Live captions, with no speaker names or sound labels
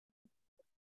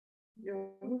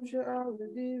Yahushua, our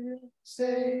Redeemer,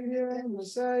 Savior and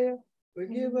Messiah,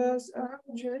 forgive us our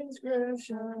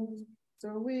transgressions,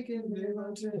 so we can live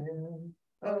unto him.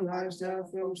 A lifestyle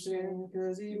from sin,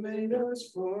 because he made us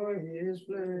for his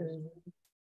pleasure.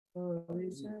 Oh,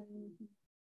 he said,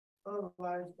 a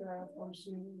lifestyle from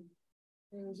sin,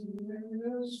 because he made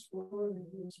us for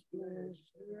his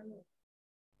pleasure.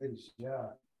 Praise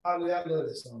God. I love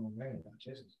this song, man.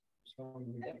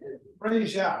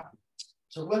 Praise God.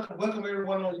 So welcome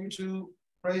everyone on YouTube.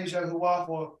 Praise Yahuwah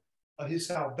for his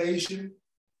salvation.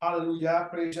 Hallelujah.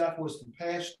 Praise God for his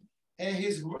compassion and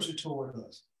his mercy toward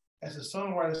us. As the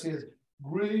songwriter says,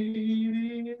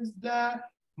 great is thy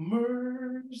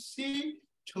mercy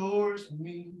towards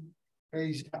me.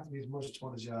 Praise God for his mercy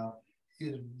toward us, y'all. He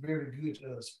is very good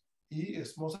to us. He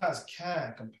is most times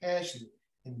kind, compassionate,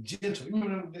 and gentle. You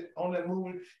remember on that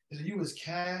movie, you was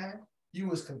kind, you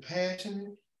was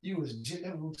compassionate, you was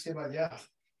gentle. That's what we say about Yah.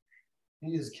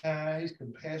 He is kind, he's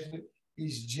compassionate,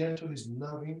 he's gentle, he's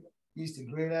loving, he's the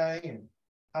great I am.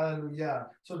 Hallelujah.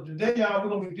 So today, y'all, we're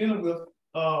going to be dealing with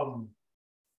 1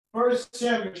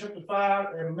 Samuel chapter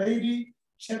 5 and maybe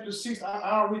chapter 6.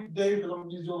 I'll read today because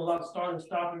I'm just doing a lot of starting and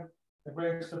stopping and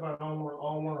bringing stuff out. I don't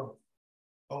want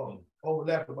to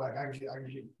overlap the mic. I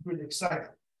get really excited.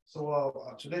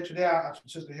 So today I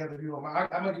just have the view on my.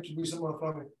 I'm gonna get you to read some more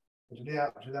for me. But today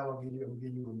I'm gonna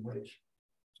give you a break.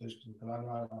 Just because I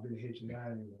know I've been hitching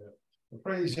behind you. But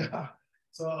praise God.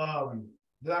 So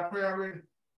did I pray already?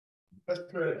 Let's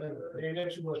pray. Ain't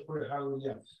that too much prayer?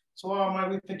 Hallelujah. So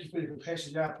Almighty, we thank you for your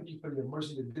compassion, God. Thank you for your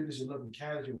mercy, your goodness, your love and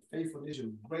kindness, your faithfulness,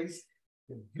 your grace,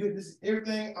 your goodness,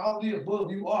 everything, all the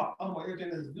above you are.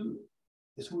 Everything that's good.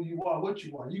 It's who you are, what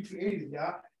you are. You created,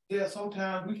 God. There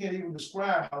sometimes we can't even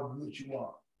describe how good you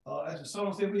are. As the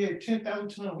song said, we had 10,000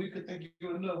 tons. We could thank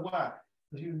you enough. Why?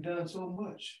 Because you've done so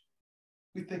much.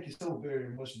 We thank you so very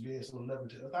much for being so loving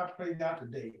to us. I pray God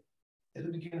today, as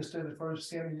we begin to study 1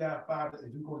 Samuel 5, as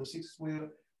we go to 6 as well,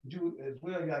 you as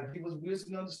well, God, give us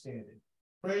wisdom and understanding.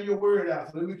 Pray your word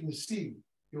out so that we can see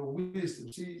your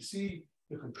wisdom, see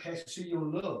your compassion, see your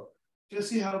love. Just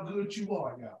see how good you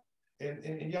are, God.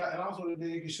 And also that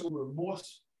they can show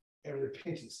remorse and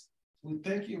repentance. We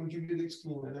thank you and we give you the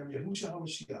excuse. And then Yahushua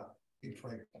HaMashiach, we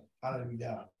pray.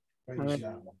 Hallelujah. Praise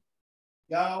God.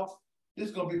 Y'all, this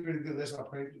is going to be pretty good. That's what I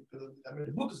pray.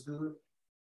 The book is good. You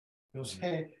know what I'm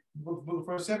saying? The book of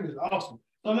 1 Samuel is awesome.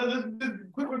 So let's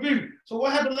quick review. So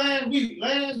what happened last week?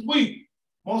 Last week,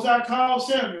 Moses called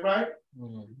Samuel, right?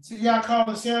 Mm-hmm. See, y'all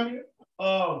calling Samuel.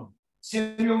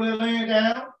 Samuel was laying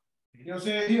down. You know what I'm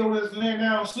saying? He was laying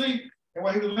down asleep. And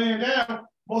while he was laying down,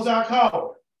 Moses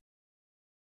called.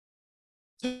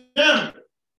 Samuel,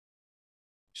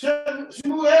 she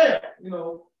moved ahead. You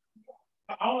know,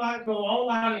 I don't know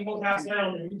how he Moses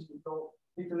sound.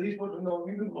 Because he's supposed to know.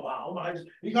 I don't know how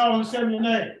he called him Samuel's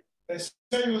name. And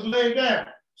Samuel was laid down,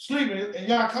 sleeping, and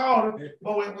y'all called him.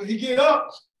 But when he get up,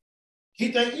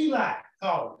 he think Eli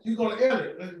called him. He's going to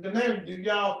Eli. The name,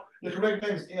 y'all, the correct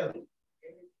name is Eli.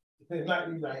 It's not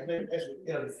Eli. That's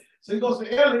Eli. So he goes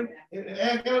to Eli and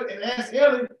asks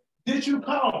Eli, did you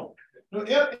call him?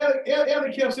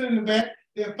 Eli kept sitting in the back.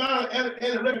 Then finally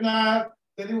Eli recognized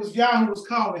that it was Yah who was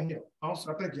calling him. I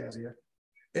think y'all's here.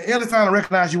 And Eli finally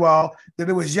recognized you all that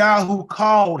it was Yah who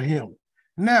called him.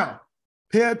 Now,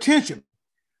 pay attention.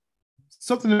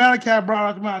 Something that Malachi brought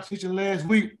out to my attention last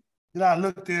week, that I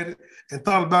looked at it and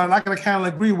thought about it, and I can kind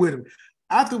of agree with him.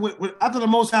 After the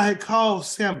Most High had called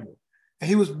Samuel, and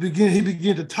he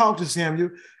began to talk to Samuel,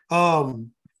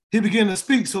 he began to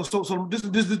speak. So this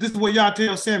is what y'all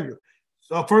tell Samuel.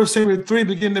 1 Samuel 3,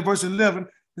 beginning at verse 11,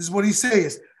 this is what he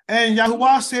says. And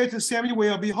Yahuwah said to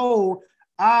Samuel, behold,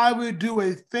 I will do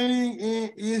a thing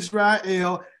in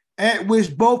Israel at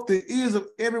which both the ears of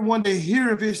everyone that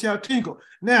heareth it shall tinkle.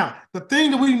 Now, the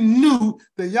thing that we knew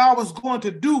that Yah was going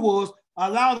to do was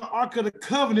allow the Ark of the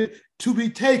Covenant to be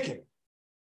taken.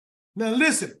 Now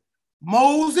listen,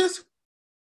 Moses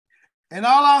and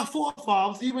all our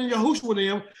forefathers, even Yahushua and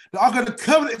them, the Ark of the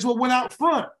Covenant is what went out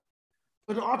front.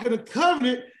 But the Ark of the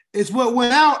Covenant is what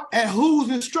went out at whose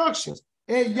instructions?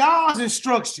 At Yah's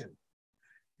instruction.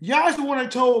 Yah's the one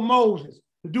that told Moses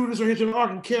to do this or hit the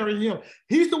ark and carry him.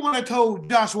 He's the one that told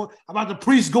Joshua about the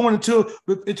priests going into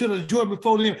the Jordan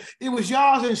before them. It was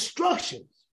Yah's instructions.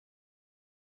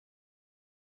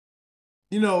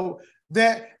 You know,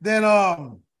 that they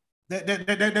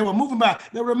were moving by.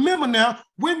 Now remember now,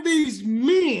 when these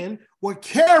men were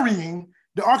carrying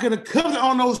the Ark of the Covenant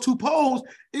on those two poles,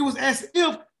 it was as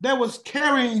if they was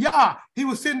carrying Yah. He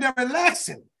was sitting there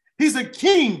relaxing. He's a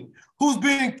king who's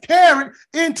being carried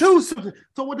into something.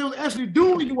 So what they was actually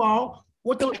doing, you all,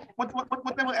 what they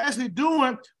were actually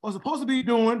doing or supposed to be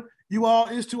doing, you all,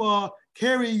 is to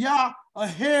carry Yah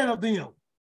ahead of them.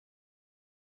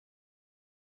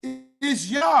 It's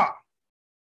Yah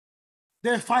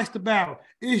that fights the battle.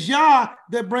 It's Yah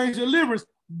that brings deliverance.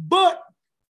 But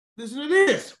listen to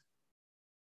this.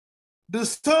 The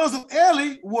sons of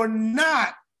Eli were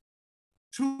not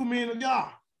true men of Yah.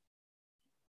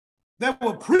 They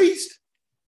were priests.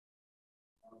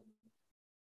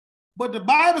 But the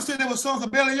Bible said they were sons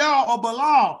of Belial or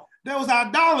Balaam. They was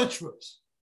idolaters.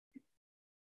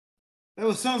 They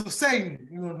were sons of Satan,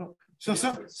 you know, sons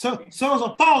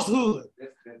of falsehood.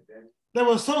 They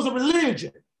were sons of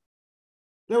religion.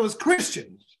 There was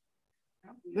Christians.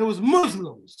 There was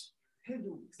Muslims.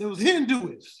 There was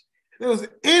Hindus. There was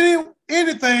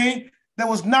anything that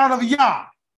was not of Yah.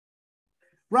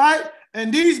 Right?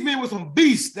 And these men were some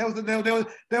beasts. There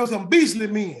was some beastly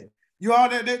men. You all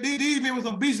these men were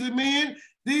some beastly men.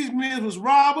 These men was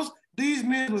robbers. These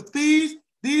men were thieves.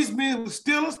 These men were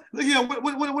stealers. Look here,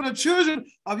 when the children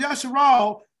of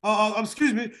Yasharal, when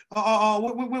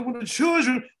the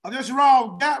children of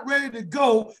Yasharal got ready to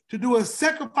go to do a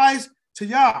sacrifice to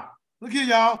Yah. Look here,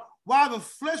 y'all. While the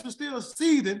flesh was still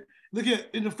seething, look here,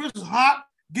 and the flesh was hot,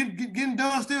 getting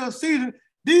done, still seething.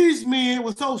 These men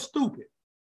were so stupid.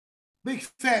 Big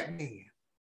fat men,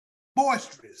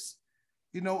 boisterous,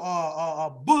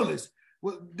 bullies.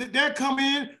 They'll come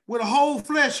in with a whole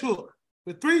flesh hook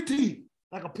with 3 teeth,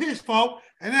 like a pitchfork,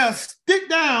 and they'll stick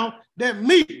down that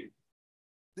meat,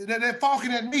 that fork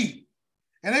in that meat.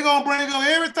 And they're going to bring up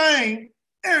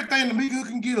everything the meat hook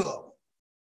can get up.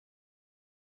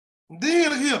 Then,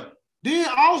 look here. Then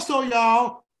also,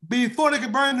 y'all, before they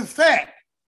can burn the fat,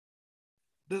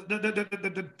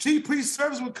 the chief priest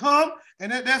service would come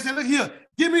and they say, look here,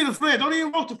 give me the flesh. Don't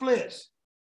even roast the flesh.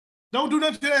 Don't do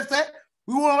nothing to that fat.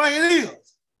 We want it like it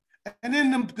is. And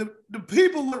then the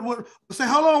people would say,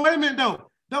 hold on, wait a minute,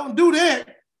 though. Don't do that.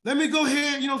 Let me go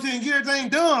ahead, get everything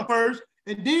done first.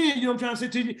 And then, I'm trying to say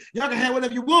to you, y'all can have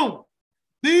whatever you want.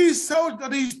 These soldiers,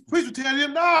 these priests will tell you,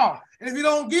 no. And if you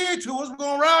don't give it to us, we're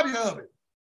going to rob you of it.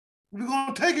 We're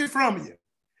going to take it from you.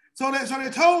 So they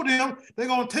told them they're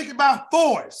going to take it by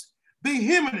force, be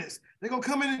Hymenists. They're going to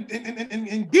come in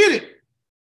and get it.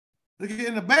 Look at it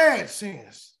in a bad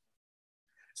sense.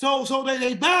 So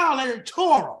they violated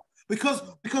Torah because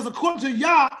according to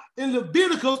Yah in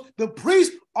Leviticus, the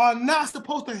priests are not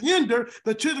supposed to hinder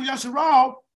the children of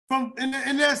Yasharal from in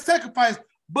their sacrifice,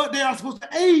 but they are supposed to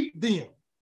aid them.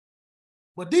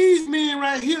 But these men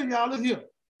right here, y'all, look here,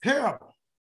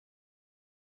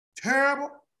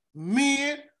 terrible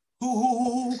men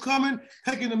who come in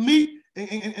taking the meat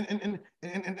and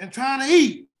trying to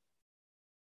eat.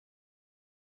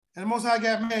 And the Most High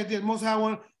got mad at this. Most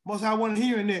High wasn't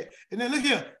hearing that. And then look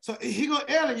here. So he go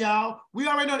Eli, y'all. We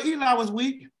already know that Eli was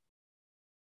weak.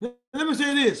 Let me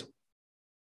say this.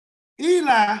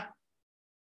 Eli,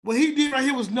 what he did right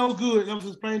here was no good. I'm going to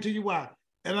explain to you why.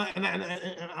 And I'm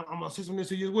going to say some of this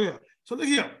to you as well. So look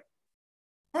here.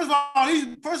 First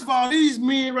of all, these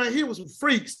men right here were some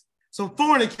freaks, some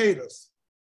fornicators.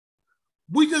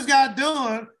 We just got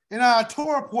done in our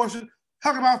Torah portion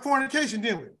talking about fornication,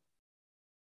 didn't we?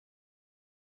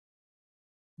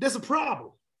 That's a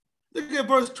problem. Look at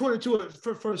verse 22, 1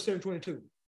 7:22.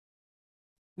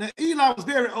 Now, Eli was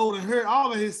very old and heard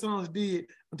all of his sons did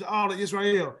unto all of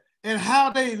Israel, and how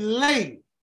they lay.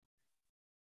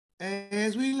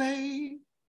 As we lay.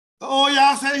 Oh,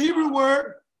 y'all say Hebrew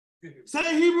word.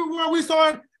 Say Hebrew word we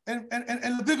saw in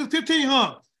Leviticus 15,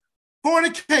 huh?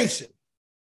 Fornication.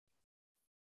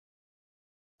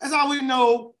 That's how we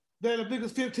know that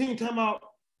Leviticus 15 talking about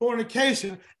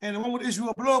fornication, and the one with the issue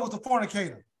of blood was the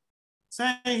fornicator.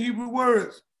 Same Hebrew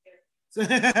words.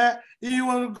 You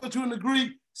want to go to in the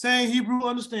Greek, same Hebrew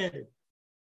understanding.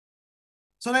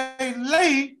 So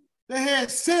they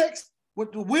had sex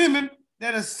with the women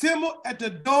that assembled at the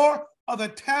door of the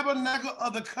tabernacle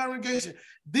of the congregation.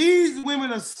 These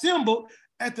women assembled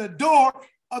at the door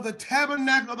of the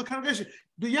tabernacle of the congregation.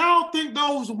 Do y'all think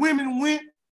those women went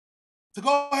to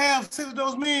go have sex with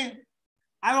those men?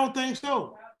 I don't think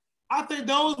so. I think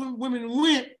those women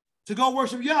went to go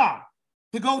worship Yah,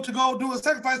 to go do a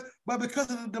sacrifice, but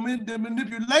because of the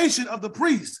manipulation of the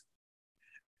priest,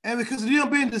 and because of them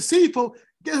being deceitful,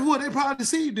 guess what? They probably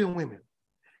deceived them women.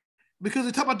 Because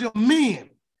they talk about the men.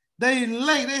 They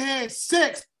had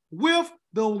sex with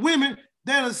the women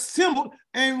that assembled.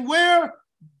 And where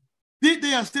did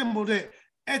they assemble at?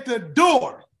 At the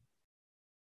door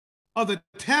of the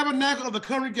tabernacle of the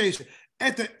congregation,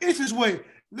 at the entranceway.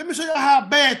 Let me show you how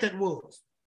bad that was.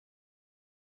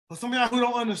 For some of y'all who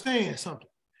don't understand something.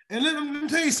 And let me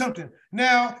tell you something.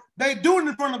 Now, they do it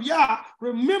in front of Yah.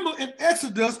 Remember in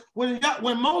Exodus, when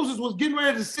Moses was getting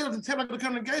ready to set up the tabernacle of the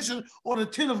congregation or the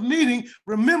tent of meeting,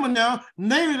 remember now,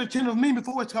 naming the tent of meeting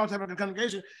before it's called tabernacle of the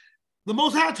congregation, the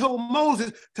Most High told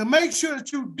Moses to make sure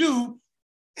that you do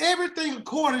everything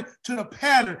according to the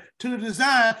pattern, to the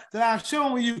design that I've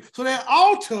shown you. So that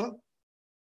altar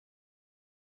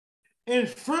in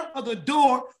front of the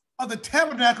door of the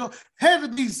tabernacle had to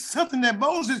be something that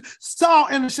Moses saw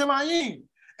in the Shemayim.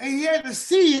 And he had to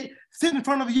see it sitting in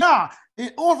front of Yah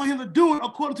in order for him to do it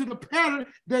according to the pattern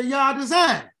that Yah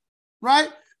designed, right?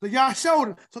 That Yah showed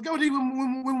him. So guess what these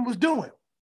women was doing?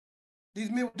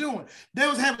 These men were doing. They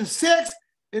was having sex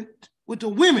with the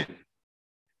women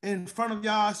in front of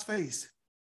Yah's face.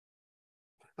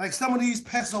 Like some of these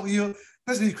pastors over here,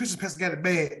 especially these Christian pastors, got it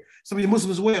bad. Some of you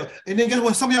Muslims as well. And then guess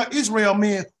what? Some of y'all Israel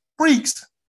men, freaks,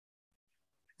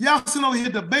 y'all sitting over here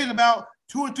debating about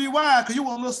 2 or 3 wives because you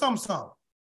want a little something.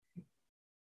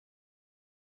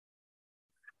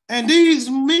 And these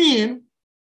men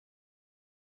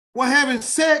were having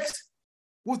sex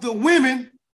with the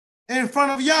women in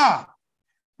front of Yah.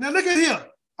 Now look at here.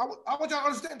 I want y'all to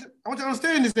understand. I want y'all to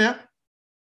understand this now.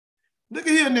 Look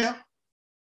at here now.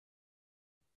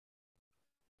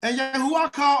 And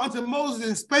Yahuwah called unto Moses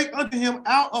and spake unto him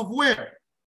out of where?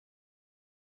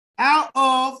 Out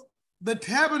of the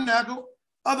tabernacle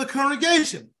of the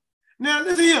congregation. Now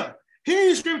listen here. He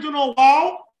ain't screaming to no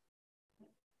wall.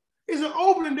 It's an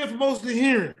opening there for Moses to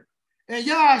hear him. And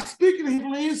Yah is speaking to him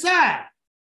from the inside.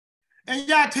 And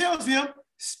Yah tells him,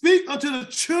 speak unto the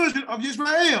children of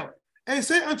Israel and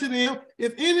say unto them,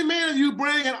 if any man of you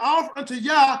bring an offer unto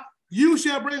Yah, you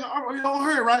shall bring an offer. You don't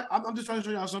hear it, right? I'm just trying to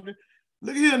show y'all something.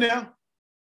 Look here now.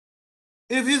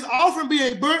 If his offering be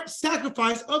a burnt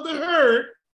sacrifice of the herd,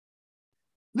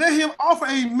 let him offer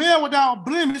a male without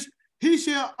blemish. He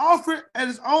shall offer it at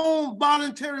his own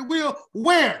voluntary will.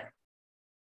 Where?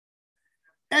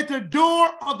 At the door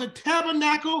of the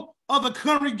tabernacle of the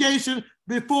congregation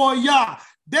before Yah.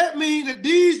 That means that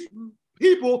these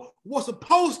people were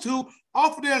supposed to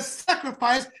offer their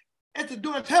sacrifice at the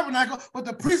door of the tabernacle, but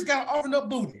the priest got to offer up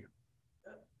booty.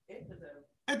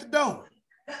 At the door.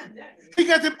 He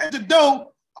got them at the door,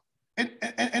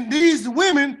 and these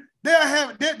women,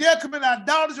 they'll commit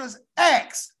idolatrous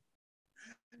acts.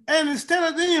 And instead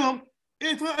of them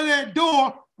in front of that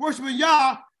door worshiping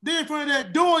Yah, they're in front of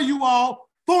that door, you all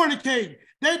fornicating.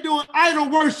 They're doing idol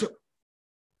worship.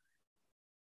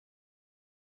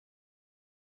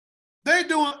 They're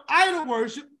doing idol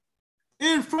worship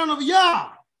in front of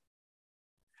Yah.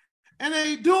 And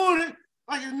they doing it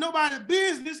like it's nobody's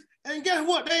business. And guess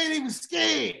what? They ain't even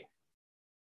scared.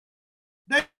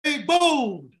 They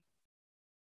bold.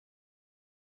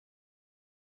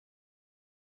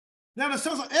 Now the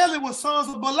sons of Eli were sons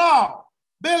of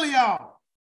Belial.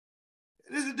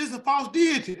 This is a false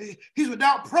deity. He's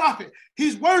without profit.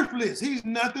 He's worthless. He's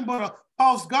nothing but a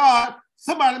false god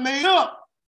somebody made up.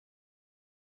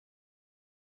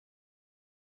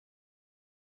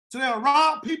 So they'll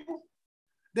rob people.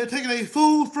 They're taking their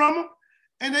food from them,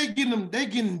 and they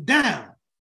getting down.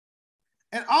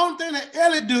 And all thing that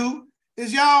Eli do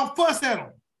is y'all fuss at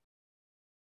them.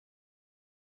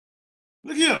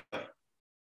 Look here.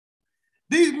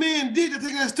 These men did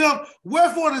taking that stuff.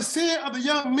 Wherefore the sin of the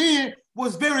young men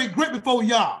was very great before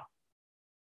Yah.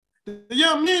 The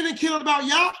young men didn't care about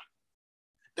Yah.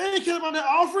 They didn't care about their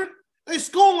offering. They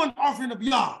scorned the offering of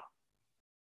Yah.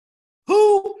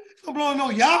 Who is going to belong to no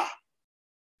Yah?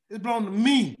 It's belong to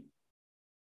me.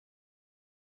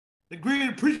 The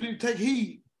greedy preacher need to take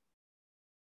heed.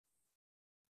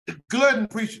 The glutton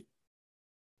preacher.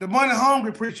 The money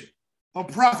hungry preacher. Or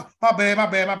prophet. My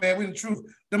bad. We the truth.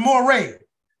 The moray.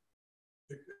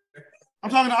 I'm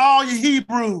talking to all you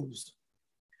Hebrews.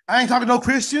 I ain't talking to no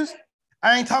Christians.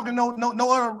 I ain't talking to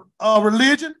no other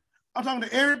religion. I'm talking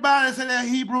to everybody that say they're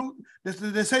Hebrew,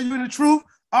 that say you're in the truth.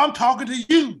 I'm talking to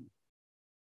you.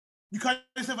 You call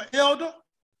yourself an elder,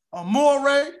 a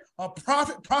moray, a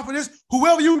prophet, prophetess,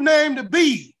 whoever you name to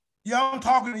be. Yeah, I'm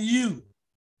talking to you.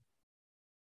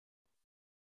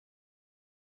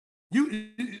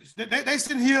 They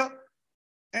sitting here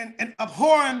and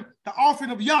abhorring the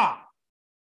offering of Yah.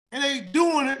 And they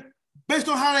doing it based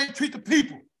on how they treat the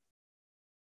people.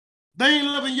 They ain't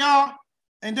loving Yah,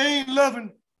 and they ain't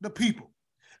loving the people.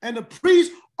 And the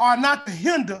priests are not to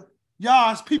hinder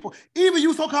Yah's people. Even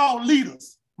you so-called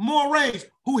leaders, morays,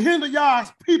 who hinder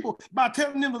Yah's people by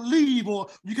telling them to leave, or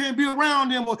you can't be around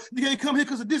them, or you can't come here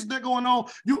because of this and that going on,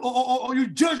 or you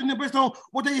judging them based on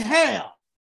what they have.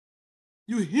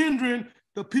 You're hindering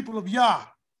the people of Yah.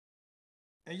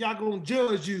 And Yah gonna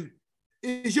judge you.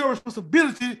 It's your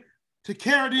responsibility to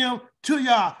carry them to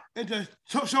Yah and to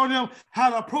show them how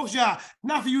to approach Yah,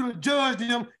 not for you to judge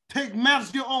them, take matters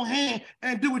in your own hand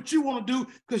and do what you want to do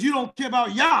because you don't care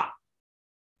about Yah.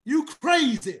 You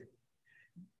crazy.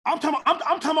 I'm talking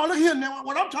about, look here now,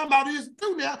 what I'm talking about is,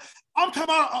 do now, I'm talking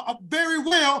about I very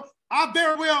well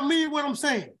mean what I'm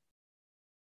saying.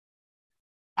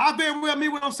 I very well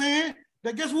mean what I'm saying,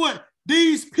 that guess what?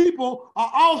 These people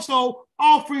are also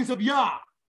offerings of Yah.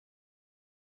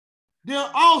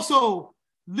 They're also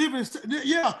living,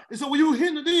 yeah. And so when you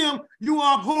hinder them, you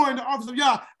are abhorring the office of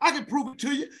Yah. I can prove it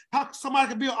to you how somebody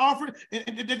can be an offering and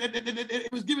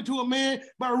it was given to a man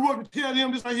by a ruler to tell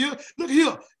them this right here. Look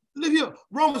here.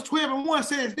 Romans 12:1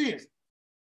 says this.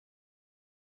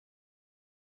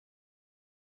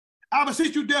 I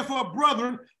beseech you, therefore,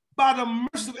 brethren, by the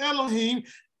mercy of Elohim,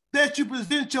 that you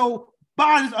present your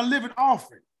bodies a living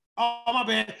offering. Oh, my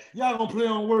bad. Y'all gonna play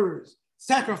on words.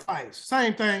 Sacrifice.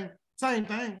 Same thing. Same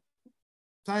thing.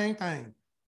 Same thing.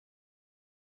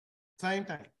 Same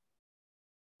thing.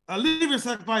 A living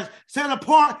sacrifice set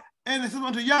apart and it's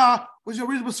unto Yah, which is a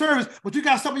reasonable service. But you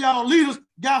got some of y'all leaders,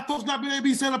 got folks not being able to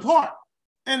be set apart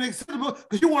and acceptable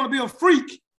because you want to be a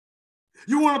freak.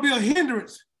 You want to be a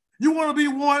hindrance. You want to be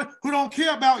one who don't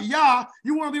care about Yah.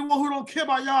 You want to be one who don't care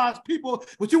about Yah's people,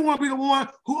 but you want to be the one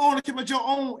who only care about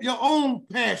your own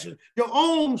passion, your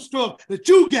own stuff that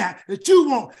you got, that you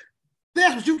want.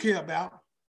 That's what you care about.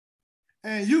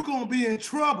 And you're going to be in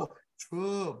trouble.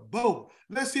 Trouble.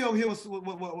 Let's see over here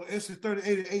what Esther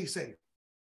 38:8 say.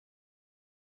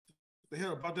 The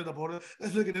hell about that up order.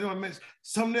 Let's look at it.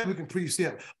 Something that we can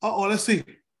precept. Let's see.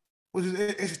 What is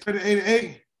it? Esther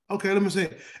 38:8? Okay, let me see.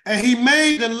 And he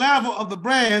made the laver of the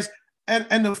brass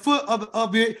and the foot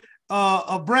of it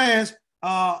of brass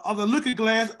of the looking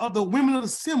glass of the women of the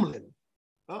assembly.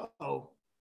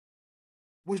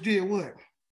 Which did what?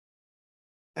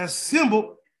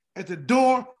 Assembled at the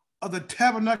door of the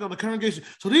tabernacle of the congregation.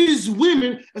 So these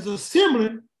women as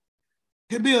assembling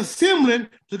can be assembling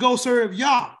to go serve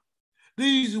Yah.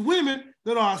 These women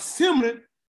that are assembling,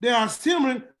 they are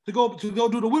assembling to go do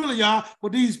the will of Yah,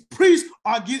 but these priests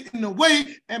are getting in the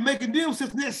way and making them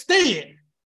sit in their stead.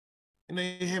 And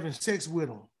they're having sex with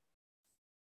them.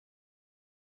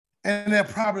 And they're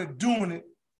probably doing it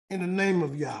in the name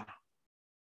of Yah.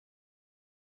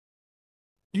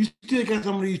 You still got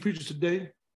some of these preachers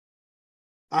today.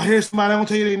 I heard somebody, I won't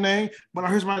tell you their name, but I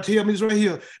heard somebody tell me this right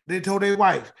here. They told their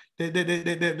wife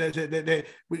that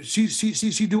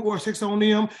she do oral sex on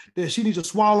them, that she needs to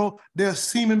swallow their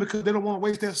semen because they don't want to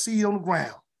waste their seed on the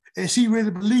ground. And she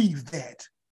really believes that.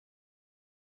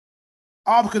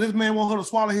 All because this man wants her to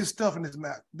swallow his stuff in his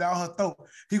mouth, down her throat.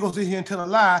 He goes in here and tell a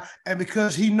lie, and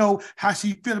because he know how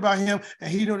she feel about him,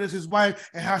 and he know that's his wife,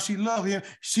 and how she love him,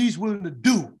 she's willing to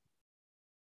do.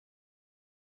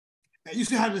 And you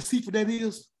see how deceitful that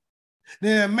is?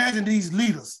 Now imagine these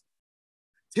leaders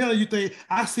telling you things.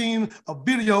 I seen a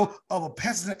video of a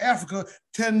pastor in Africa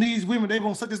telling these women they're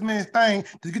going to suck this man's thing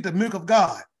to get the milk of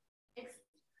God.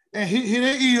 And here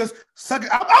they is sucking.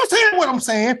 I'm saying what I'm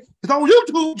saying. It's on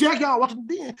YouTube. Jack, y'all watching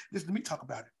the den. Listen to me talk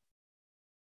about it.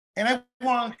 And they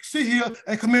want to sit here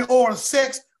and commit oral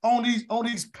sex on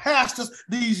these pastors,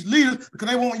 these leaders, because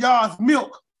they want y'all's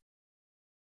milk.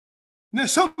 And then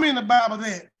show me in the Bible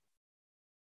that.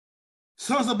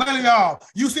 Sons of Belial,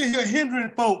 you sit here hindering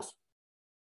folks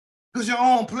because your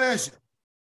own pleasure.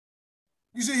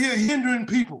 You sit here hindering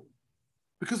people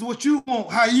because of what you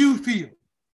want, how you feel,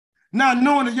 not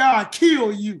knowing that y'all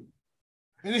kill you.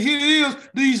 And here it is,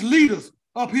 these leaders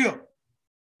up here,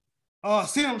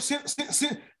 seeing them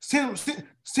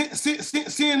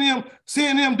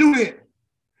do that.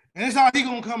 And that's how he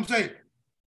gonna come say.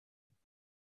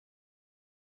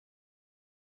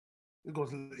 Let's go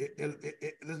to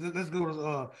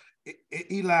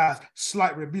Eli's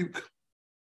slight rebuke.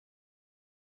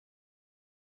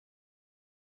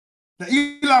 Now,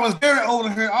 Eli was very old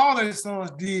and heard all that his sons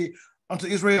did unto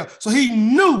Israel. So he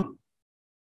knew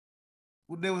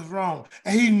what they was wrong.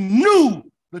 And he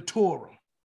knew the Torah.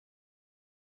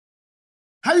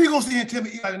 How you gonna sit here and tell me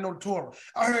Eli didn't know the Torah?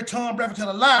 I heard Tom Bradford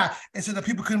tell a lie and said that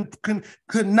people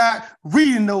could not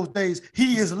read in those days.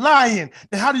 He is lying.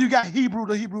 Then how do you got Hebrew,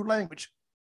 the Hebrew language?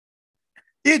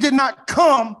 It did not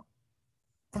come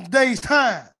from today's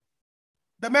time.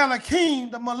 The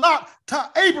Malachim, the Malak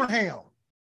taught Abraham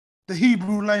the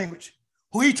Hebrew language,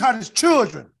 who he taught his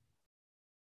children.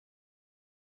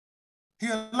 He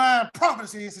aligned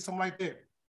prophecy and said something like that.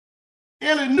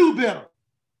 Eli knew better.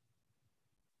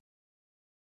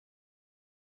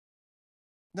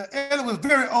 Now, Eli was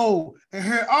very old and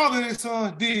heard all that his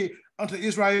sons did unto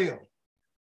Israel.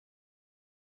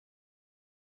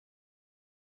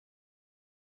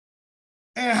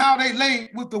 and how they lay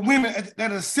with the women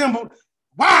that assembled,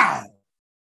 wow,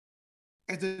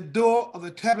 at the door of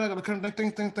the tabernacle of the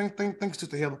congregation, thanks to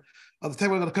the heaven, of the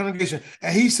tabernacle of the congregation.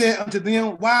 And he said unto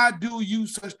them, why do you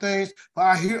such things? For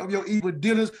I hear of your evil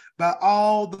dealings by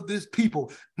all of this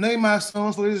people. Nay, my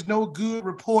sons, for it is no good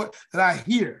report that I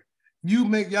hear. You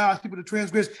make Yah's people to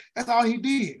transgress. That's all he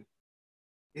did.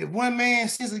 If one man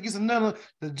sins against another,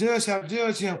 the judge shall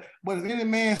judge him. But if any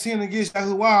man sin against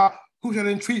Yahuwah, who shall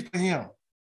entreat for him?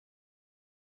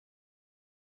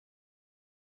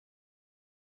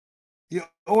 Yeah,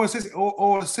 or sex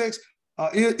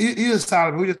is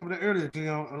solid. We just put it earlier, in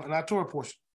our Torah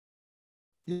portion.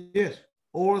 Yes,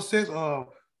 oral sex. I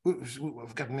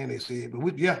forgot the name they said,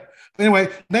 but yeah. Anyway,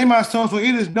 name my sons, for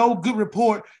it is no good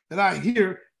report that I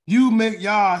hear. You make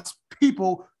Yah's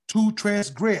people to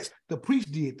transgress. The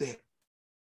priest did that.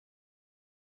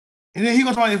 And then he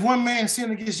goes on, if one man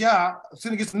sin against Yah,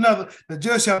 sin against another, the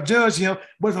judge shall judge him.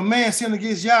 But if a man sin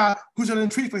against Yah, who shall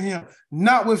entreat for him?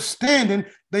 Notwithstanding,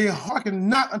 they hearken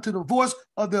not unto the voice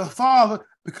of their father,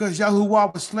 because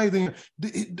Yahuwah would slay them.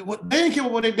 They didn't care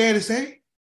what their daddy say.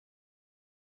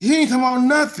 He ain't talking about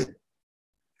nothing.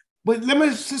 But let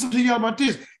me say something to y'all about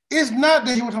this. It's not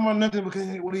that he was talking about nothing because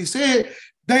what he said,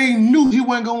 they knew he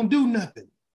wasn't going to do nothing.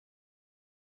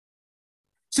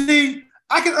 See,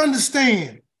 I can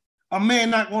understand a man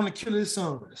not going to kill his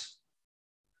sons.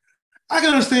 I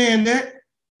can understand that.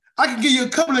 I can give you a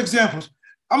couple of examples.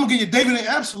 I'm going to give you David and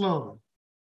Absalom.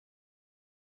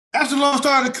 Absalom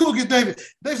started to coup against David.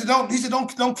 He said,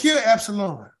 don't kill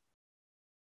Absalom.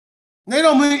 It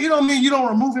don't mean you don't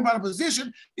remove him out of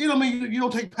position. It don't mean you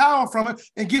don't take power from it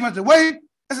and give him out the way.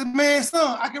 That's a man's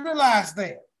son. I can realize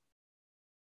that.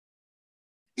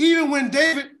 Even when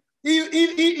David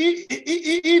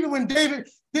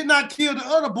did not kill the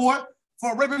other boy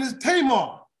for raping his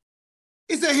Tamar,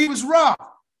 he said he was robbed.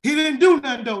 He didn't do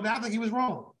nothing though. Now I think he was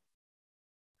wrong.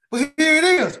 But here it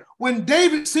is. When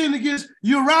David sinned against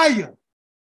Uriah,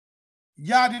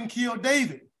 Yah didn't kill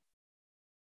David.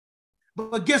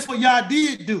 But guess what Yah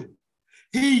did do?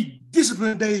 He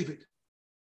disciplined David.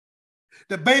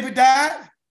 The baby died.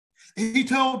 And he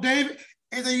told David,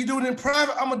 either you do it in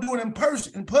private, I'm going to do it in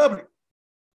person, in public,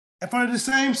 in front of the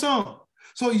same son.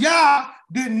 So Yah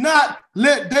did not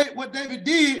let what David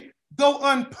did go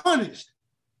unpunished.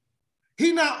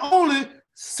 He not only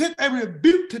sent a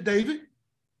rebuke to David,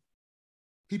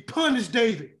 he punished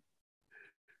David.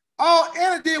 All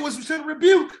Eli did was send a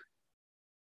rebuke.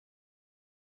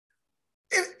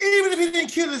 Even if he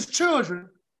didn't kill his children,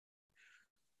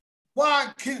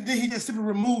 why did he just simply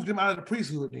remove them out of the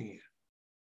priesthood then?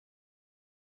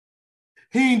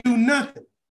 He ain't do nothing.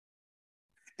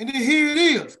 And then here it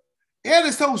is.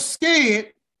 Eli's so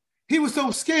scared. He was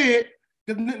so scared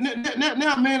that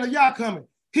now man of Yah coming.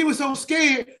 He was so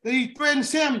scared that he threatened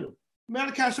Samuel.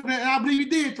 Malachi showed that, and I believe he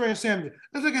did threaten Samuel.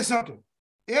 Let's look at something.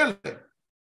 Eli,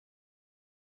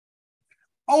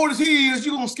 old as he is,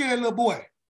 you're going to scare a little boy.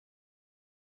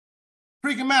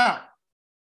 Freak him out.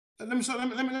 Let me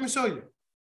show you.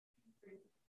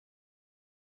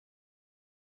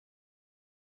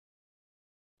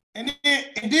 And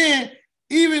then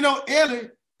even though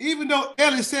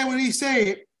Eli said what he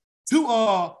said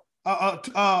to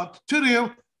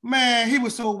them, man, he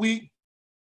was so weak.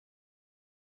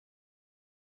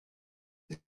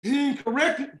 He ain't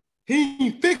corrected. He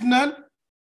ain't fixed nothing.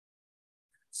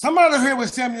 Somebody heard what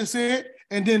Samuel said,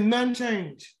 and then nothing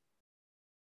changed.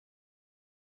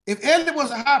 If Eli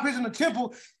was a high priest in the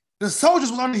temple, the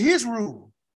soldiers was under his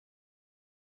rule.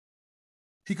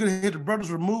 He could have had the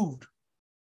brothers removed,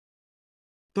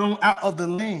 thrown out of the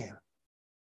land,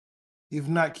 if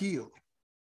not killed.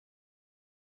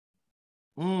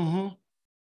 But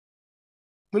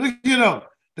look,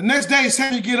 the next day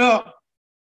Samuel get up,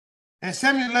 and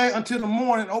Samuel lay until the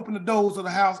morning, opened the doors of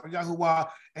the house of Yahuwah,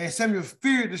 and Samuel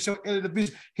feared to show Eli the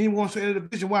vision. He didn't want to show Eli the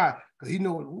vision. Why? Because he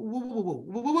knew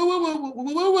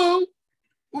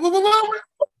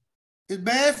it's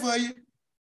bad for you.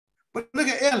 But look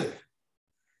at Eli.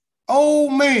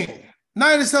 Old man,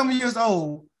 90-something years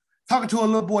old, talking to a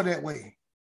little boy that way,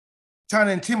 trying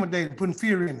to intimidate him, putting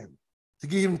fear in him, to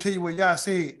get him to tell you what y'all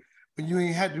said, but you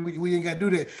ain't had to, we ain't got to do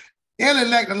that. Eli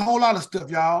lacked a whole lot of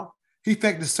stuff, y'all. He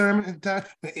faked discernment at the time.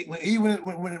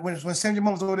 When Samuel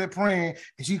mom was over there praying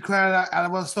and she cried out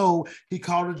of her soul, he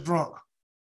called her drunk.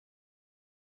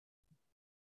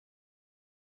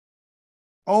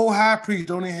 Old high priest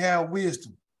don't even have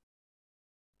wisdom.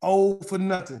 Old for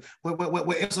nothing.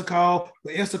 What Esther called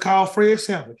Fred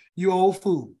Sanford. You old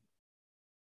fool.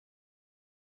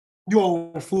 You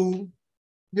old fool.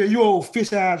 Yeah, you old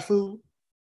fish-eyed fool.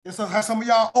 That's how some of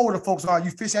y'all older folks are. You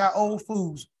fish-eyed old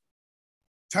fools.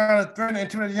 trying to threaten and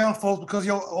intimidate young folks because of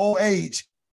your old age.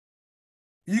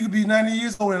 You could be 90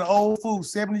 years old and an old fool,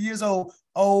 70 years old,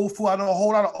 old fool. I know a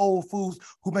whole lot of old fools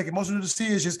who make emotional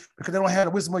decisions because they don't have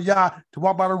the wisdom of Yah to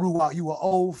walk by the rule. You an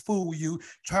old fool, you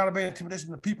trying to bring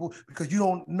intimidation to people because you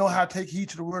don't know how to take heed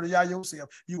to the word of Yah yourself.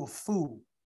 You a fool.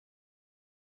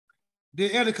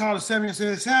 The elder called Samuel and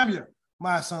said, Samuel,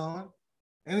 my son.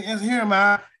 And he answered, here am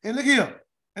I. And look here.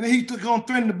 And then he took on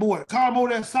threaten the boy. Call him over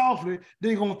there softly,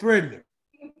 then going to threaten him.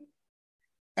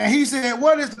 And he said,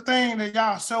 what is the thing that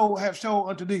y'all have showed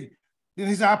unto thee? Then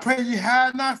he said, I pray you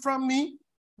hide not from me.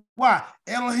 Why?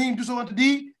 Elohim do so unto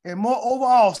thee, and moreover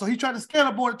also. He tried to scare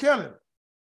the boy to tell him.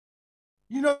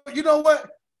 You know what?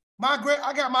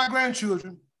 I got my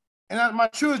grandchildren, and my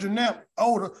children now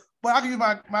older, but I can use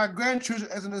my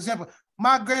grandchildren as an example.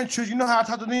 My grandchildren, you know how I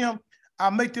talk to them? I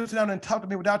make them sit down and talk to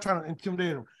me without trying to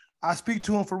intimidate them. I speak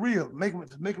to them for real, make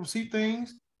them see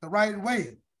things the right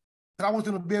way. I want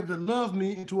them to be able to love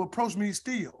me and to approach me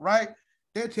still, right?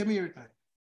 They'll tell me everything.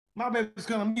 My baby's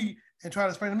come to me and try to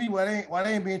explain to me why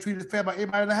they ain't being treated fair by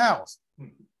everybody in the house.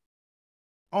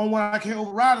 On one I can't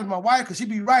override is my wife, because she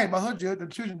be right about her children,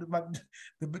 the children,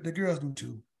 the girls do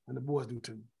too, and the boys do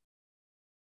too.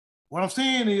 What I'm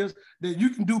saying is that you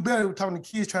can do better with talking to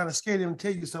kids trying to scare them and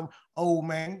tell you something, old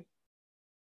man.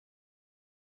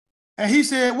 And he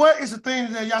said, what is the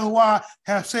thing that Yahuwah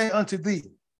have said unto thee?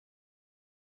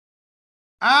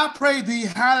 I pray thee,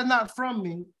 hide it not from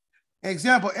me.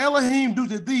 Example, Elohim do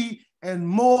to thee, and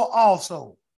more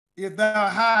also, if thou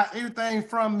hide anything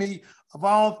from me of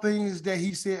all things that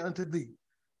he said unto thee.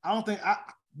 I don't think,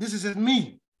 this is just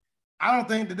me. I don't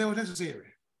think that was necessary.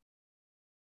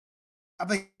 I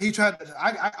think he tried to,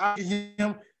 I get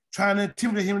him trying to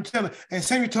intimidate him and tell him. And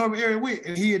Samuel told him every week,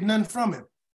 and he had nothing from him.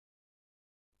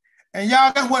 And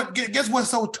y'all, guess what's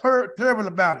so terrible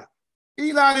about it?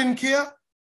 Eli didn't care.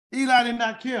 Eli did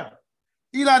not care.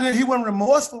 He wasn't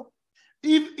remorseful.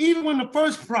 Even when the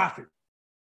first prophet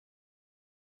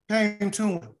came to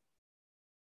him,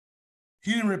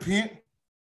 he didn't repent.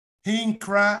 He didn't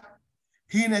cry.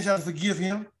 He didn't ask y'all to forgive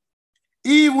him.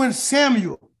 Even when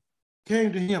Samuel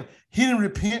came to him, he didn't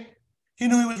repent. He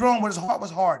knew he was wrong, but his heart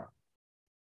was hardened.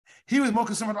 He was more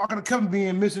concerned with the Ark of the Covenant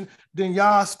being missing than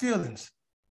Yah's feelings.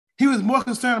 He was more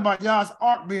concerned about Yah's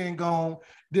ark being gone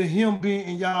than him being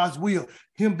in Yah's will,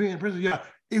 him being in presence of Yah.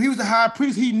 If he was the high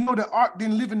priest, he'd know the ark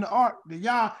didn't live in the ark. The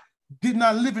Yah did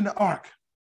not live in the ark.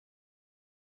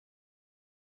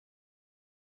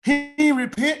 He didn't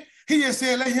repent. He just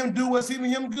said, let him do what seemed to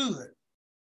him good.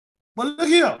 But look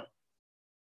here.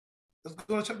 Let's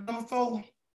go to chapter number 4.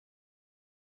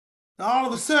 Now, all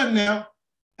of a sudden now,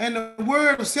 and the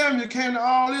word of Samuel came to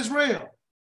all Israel.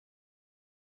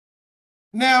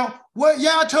 Now, what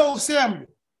Yah told Samuel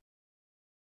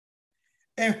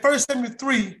in 1 Samuel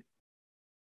 3,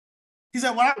 he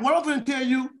said, what I'm going to tell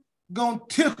you, going to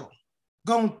tickle,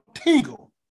 going to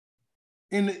tingle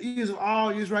in the ears of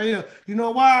all Israel. You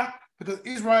know why? Because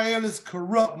Israel is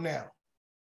corrupt now.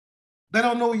 They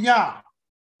don't know Yah.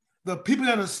 The people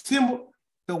that assembled,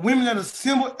 the women that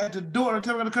assembled at the door of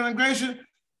the congregation,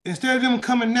 instead of them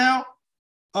coming now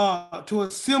to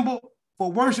assemble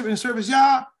for worship and service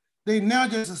Yah, they now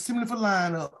just assembling for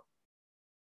line up.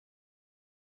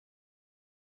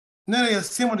 Now they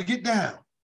assemble to get down.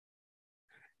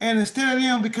 And instead of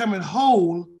them becoming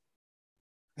whole,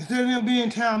 instead of them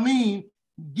being tamim,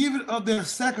 giving up their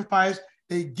sacrifice,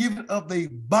 they give it up their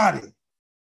body.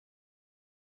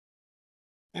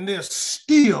 And they're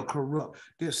still corrupt.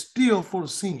 They're still full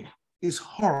of sin. It's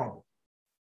horrible.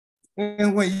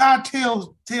 And when Yah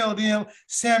tell them,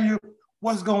 Samuel,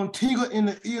 what's going to tingle in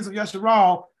the ears of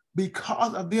Yasharal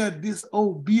because of their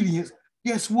disobedience,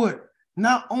 guess what?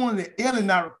 Not only did Eli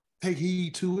not take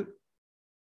heed to it,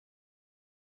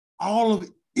 all of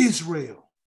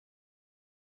Israel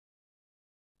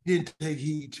didn't take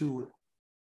heed to it.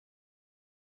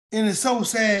 And it's so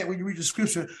sad when you read the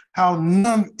scripture how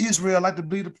none of Israel like to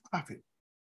believe the prophet.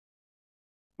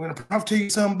 When the prophet tell you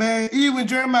something bad, even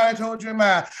Jeremiah told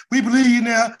Jeremiah, we believe you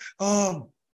now.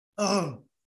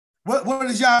 What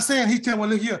is y'all saying? He tell, well,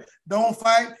 look here, don't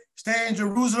fight, stay in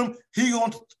Jerusalem. He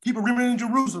gonna keep a remnant in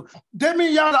Jerusalem. That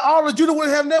means y'all, all of Judah would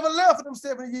have never left for them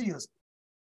 70 years.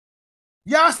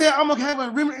 Y'all said, I'm gonna have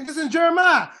a remnant. This is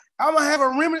Jeremiah. I'm gonna have a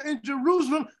remnant in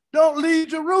Jerusalem. Don't leave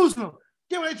Jerusalem.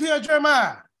 Get what they tell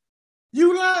Jeremiah.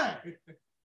 You lying.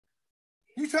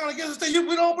 You trying to get us to say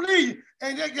we don't believe you.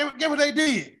 And guess what they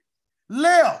did?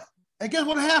 Left. And guess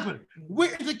what happened?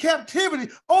 Went into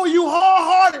captivity. Oh, you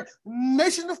hard-hearted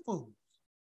nation of fools.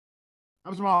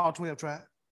 I'm from all 12 tribes.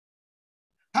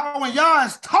 How when Yah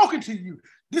is talking to you,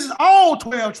 this is all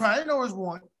 12 tribes. They know it's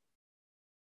one.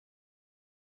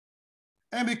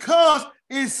 And because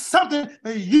it's something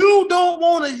that you don't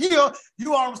want to hear,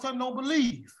 you all of a sudden don't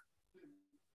believe.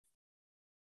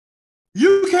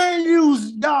 You can't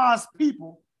use God's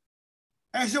people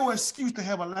as your excuse to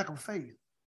have a lack of faith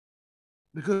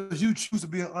because you choose to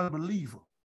be an unbeliever.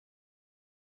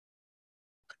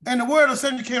 And the word of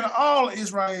Satan came to all of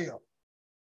Israel.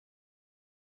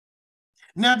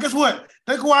 Now, guess what?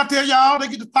 They go out there, y'all, they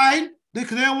get to fight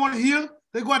because they don't want to hear.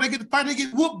 They go out there, get to fight, they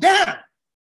get whooped down.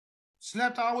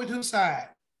 Slapped all the way to the side.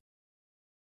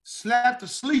 Slapped to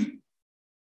sleep.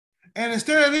 And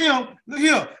instead of them, look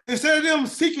here, instead of them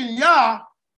seeking Yah,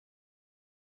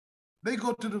 they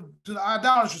go to the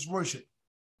idolatrous worship.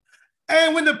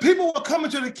 And when the people were coming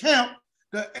to the camp,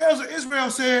 the elders of Israel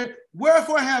said,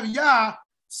 wherefore have Yah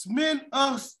smitten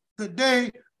us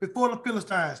today before the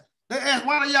Philistines? They asked,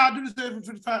 why do y'all do this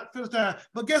for the Philistines?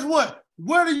 But guess what?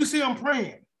 Where do you see them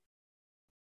praying?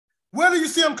 Where do you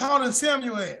see them calling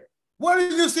Samuel at? Where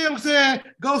do you see them saying,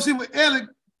 go see what Eli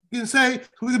can say,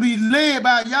 so we can be led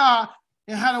by Yah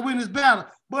and how to win this battle?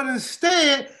 But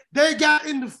instead, they got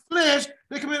in the flesh,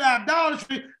 they committed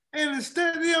idolatry, and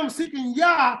instead of them seeking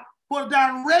Yah for the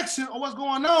direction of what's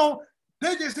going on,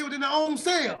 they just say within their own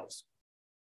selves,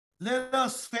 let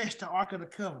us fetch the Ark of the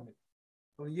Covenant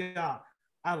of Yah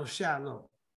out of Shiloh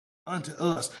unto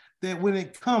us, that when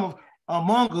it comes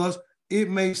among us, it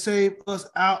may save us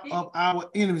out of our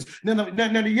enemies. Now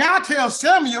Yah tells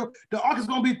Samuel the ark is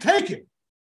going to be taken.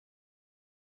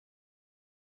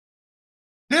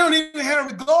 They don't even have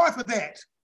a regard for that.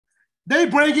 They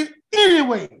bring it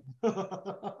anyway.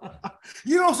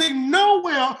 You don't see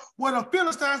nowhere where the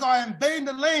Philistines are invading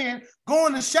the land,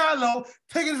 going to Shiloh,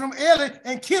 taking it from Eli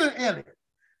and killing Eli.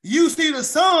 You see the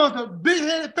sons, the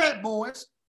big-headed fat boys,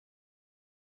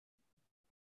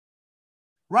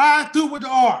 ride through with the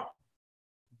ark.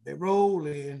 They roll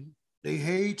in, they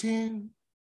hating.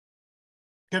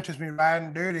 Can't touch me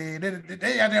riding dirty.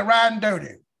 They out there riding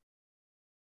dirty.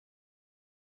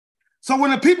 So when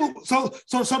the people, so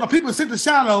the people sent to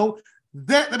Shiloh,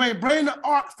 that they may bring the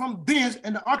ark from thence,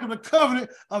 and the ark of the covenant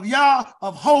of Yah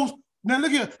of hosts. Now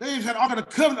look here, they even said the ark of the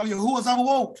covenant of Yahuwah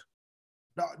Sabaoth,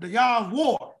 the Yah of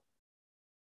war.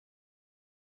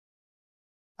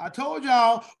 I told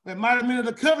y'all that mighty men of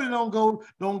the covenant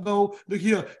don't go. Look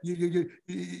here, you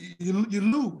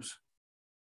lose.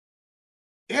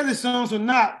 Eli's sons are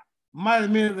not mighty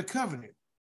men of the covenant.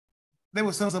 They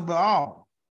were sons of Baal.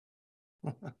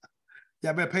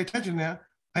 Y'all better pay attention now.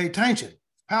 Pay attention.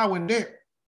 Power in there.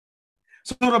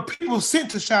 So the people sent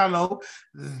to Shiloh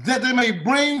that they may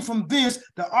bring from thence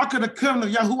the ark of the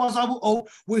covenant of Yahuwah Sabaoth,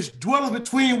 which dwelleth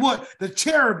between what? The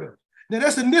cherubim. Now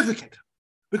that's significant,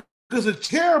 because the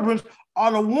cherubims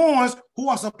are the ones who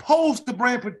are supposed to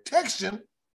bring protection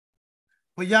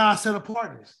for Yah's set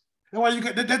apartness. That's why you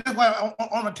get that's why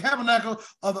on the tabernacle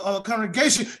of the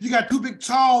congregation, you got two big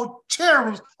tall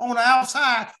cherubims on the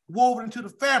outside woven into the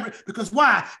fabric. Because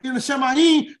why? In the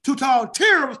Shemayim, two tall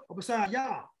cherubims are beside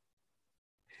Yah.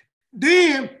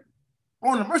 Then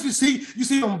on the mercy seat, you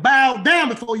see them bow down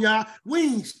before Yah,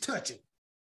 wings touching.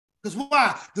 Because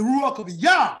why? The Ruach of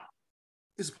Yah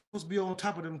is supposed to be on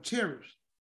top of them cherubs.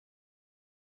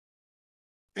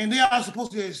 And they are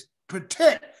supposed to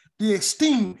protect the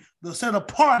esteem, the set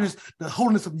apartness, the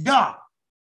holiness of Yah.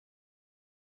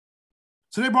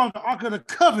 So they brought the Ark of the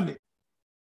Covenant,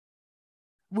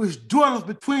 which dwelleth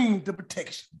between the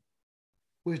protection,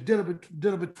 which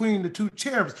dwelleth between the two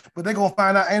cherubs. But they're going to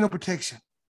find out ain't no protection,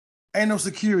 ain't no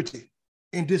security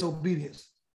in disobedience.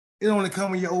 It only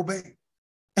comes when you obey.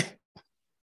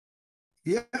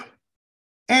 Yeah.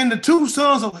 And the two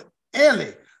sons of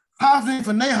Eli, Hophni and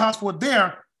Phinehas, were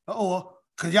there,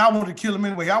 because y'all wanted to kill them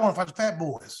anyway. Y'all want to fight the fat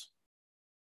boys.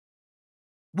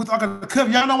 With Ark of the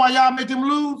Covenant, y'all know why y'all make them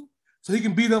lose? So he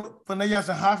can beat up Phinehas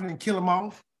and Hophni and kill them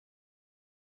off.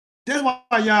 That's why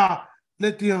y'all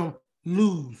let them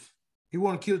lose. He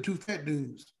want to kill the two fat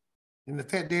dudes and the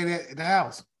fat daddy at the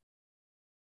house.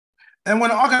 And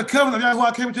when the Ark of the Covenant of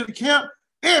Yahuwah came into the camp,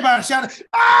 everybody shouted,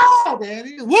 oh, there it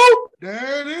is. Whoop,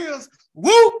 there it is.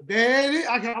 Whoop, there it is.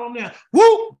 I got on there.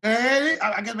 Whoop, there it is.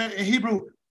 I got that in Hebrew.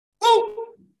 Whoop,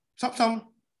 something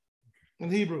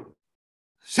in Hebrew.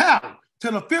 Shout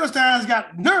till the Philistines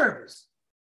got nervous.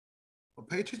 But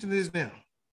pay attention to this now.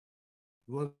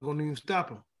 We're going to even stop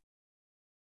them.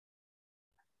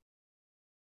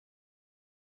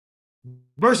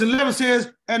 Verse 11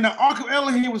 says, and the ark of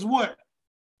Elohim was what?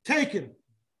 Taken.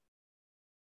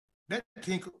 That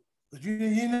tinkle. But you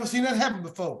never seen that happen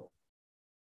before.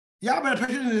 Y'all better pay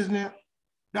attention to this now.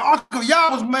 The ark of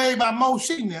Yah was made by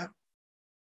Moshe now.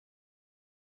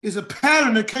 It's a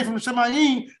pattern that came from the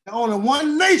Shemayim that only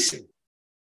one nation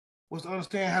was to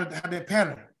understand how that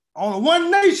pattern. Only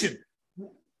one nation,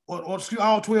 or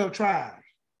all 12 tribes,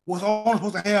 was only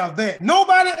supposed to have that.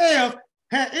 Nobody else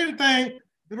had anything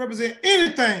to represent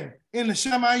anything in the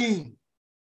Shemayim.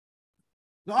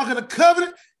 The Ark of the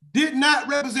Covenant did not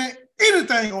represent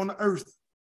anything on the earth.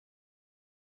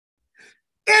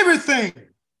 Everything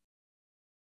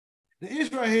the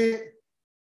Israel had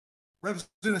represented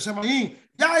the Shemayim.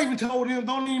 Y'all even told them,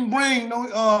 don't even bring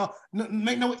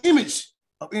make no image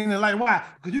of any light. Why?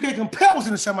 Because you can't compare what's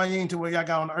in the Shemayim to what y'all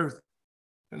got on the earth.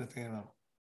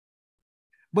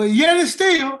 But yet and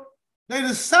still, they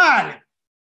decided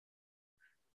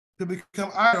to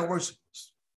become idol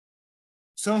worshipers.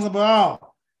 Sons of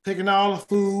Baal, taking all the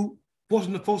food,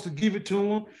 forcing the folks to give it to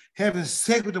them, having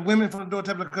sex with the women from the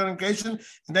doorstep of the congregation,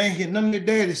 and they ain't hear none of their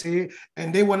daddy said,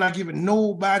 and they were not giving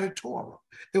nobody Torah.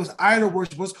 It was idol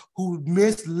worshipers who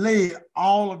misled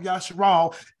all of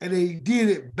Yasharal, and they did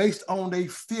it based on their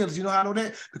feelings. You know how I know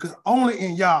that? Because only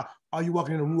in Yah are you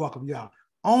walking in the ruach of Yah.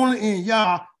 Only in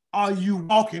Yah are you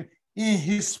walking in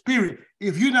his spirit.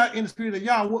 If you're not in the spirit of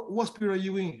Yah, what spirit are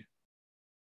you in?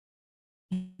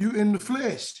 You in the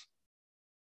flesh.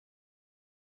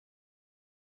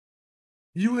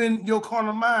 You in your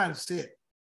carnal mindset.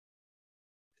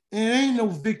 And it ain't no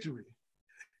victory.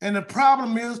 And the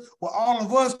problem is, with all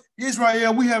of us,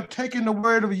 Israel, we have taken the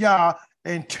word of Yah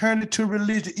and turned it to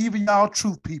religion, even y'all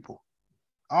truth people.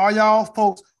 All y'all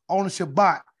folks on the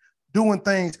Shabbat doing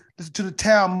things, listen to the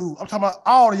Talmud. I'm talking about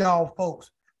all of y'all folks.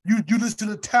 You listen to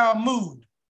the Talmud.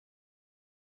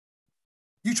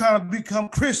 You trying to become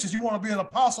Christians. You want to be an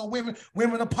apostle,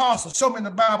 women apostle. Show me in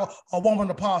the Bible a woman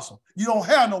apostle. You don't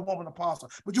have no woman apostle,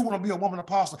 but you want to be a woman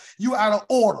apostle. You out of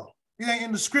order. It ain't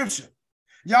in the scripture.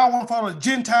 Y'all want to follow the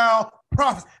Gentile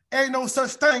prophets. Ain't no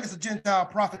such thing as a Gentile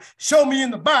prophet. Show me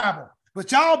in the Bible.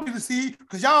 But y'all be deceived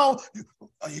because y'all,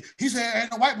 he said,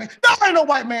 ain't no white man. No, ain't no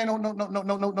white man,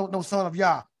 no son of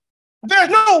Yah. There's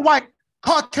no white,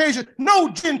 Caucasian, no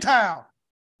Gentile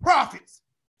prophets.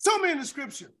 Show me in the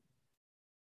scripture.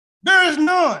 There is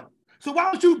none. So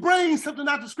why don't you bring something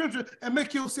out of the scripture and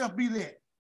make yourself be that?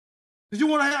 Because you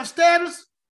want to have status?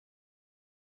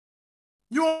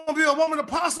 You want to be a woman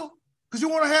apostle? Because you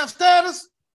want to have status?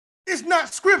 It's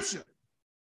not scripture.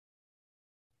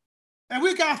 And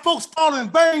we got folks following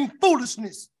vain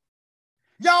foolishness.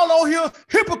 Y'all out here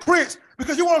hypocrites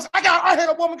because you want to, I had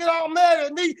a woman get all mad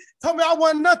at me, tell me I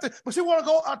wasn't nothing, but she want to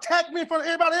go attack me in front of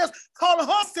everybody else, calling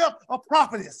herself a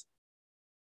prophetess.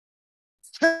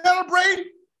 Celebrate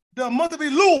the month of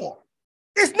Elul.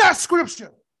 It's not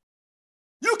scripture.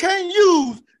 You can't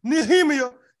use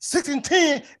Nehemiah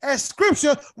 6:10 as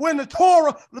scripture when the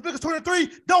Torah, Leviticus 23,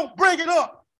 don't bring it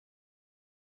up.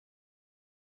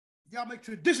 Y'all make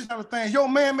traditions out of things. Your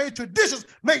man-made traditions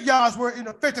make y'all's word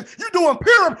ineffective. You doing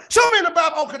Purim. Show me in the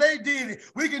Bible, okay, they did it.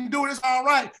 We can do this all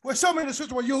right. Well, show me in the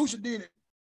scripture where Yahushua did it.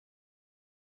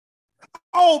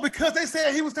 Oh, because they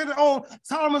said he was standing on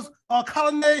Solomon's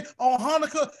colonnade on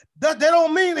Hanukkah, that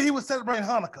don't mean that he was celebrating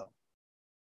Hanukkah.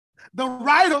 The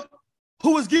writer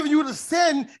who was giving you the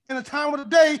setting in the time of the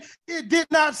day, it did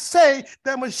not say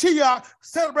that Mashiach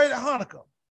celebrated Hanukkah.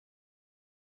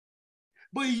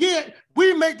 But yet,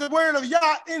 we make the word of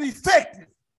Yah ineffective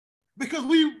because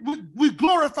we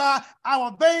glorify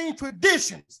our vain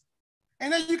traditions.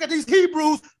 And then you got these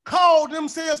Hebrews call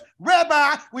themselves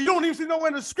rabbi when you don't even see nowhere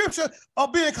in the scripture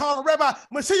of being called a rabbi.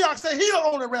 Mashiach said he the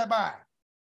only rabbi.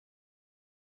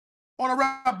 Or a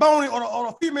rabboni or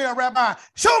a female rabbi.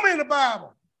 Show me in the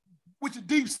Bible with your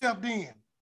deep self then.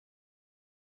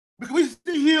 Because we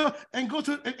sit here and go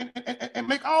to and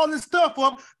make all this stuff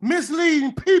up,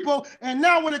 misleading people, and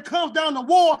now when it comes down to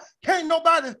war, can't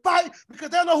nobody fight because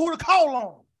they don't know who to call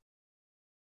on.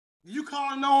 You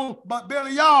calling on but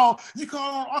barely y'all, you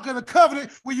calling on Ark of the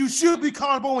Covenant where you should be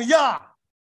calling on Yah.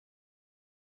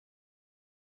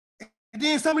 And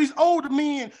then some of these older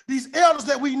men, these elders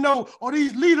that we know, or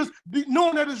these leaders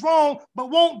knowing that it's wrong, but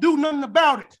won't do nothing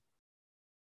about it.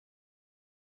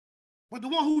 But the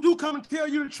one who do come and tell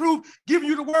you the truth, giving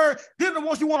you the word, they're the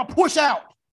ones you want to push out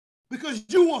because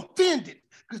you offended,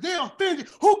 because they're offended.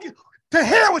 To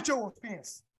hell with your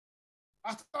offense.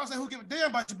 I start saying, who give a damn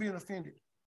about you being offended?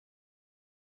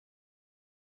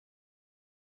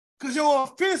 Because your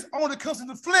offense only comes in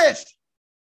the flesh.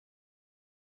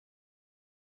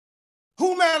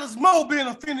 Who matters more being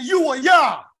offended, you or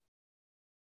Yah?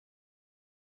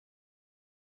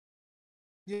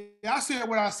 Yeah, I said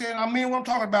what I said, and I mean what I'm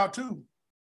talking about too.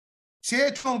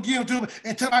 Share to them, give them to them,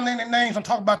 and tell I name their names, I'm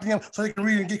talking about them so they can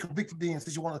read and get convicted then,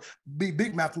 since you want to be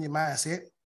big mouth in your mindset.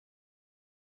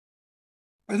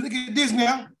 But look at this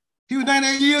now. He was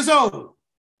 98 years old.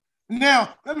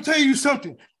 Now, let me tell you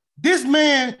something. this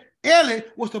man, Eli,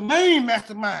 was the main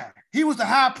mastermind. He was the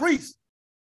high priest.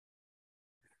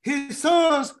 His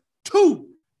sons, too.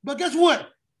 But guess what?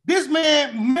 This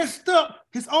man messed up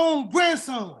his own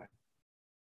grandson.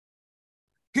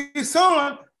 His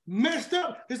son messed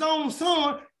up his own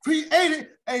son, created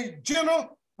a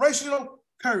generational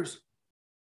curse.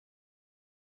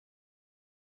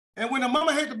 And when the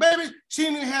mama had the baby, she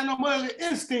didn't have no motherly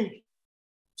instinct.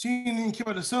 She didn't even care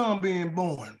about the son being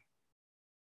born.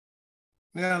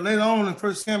 Now, later on in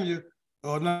 1 Samuel,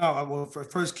 or no, well,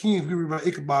 1 Kings, we read about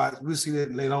Ichabod. We'll see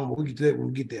that later on, but we'll get to that when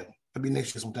we get there. That'll be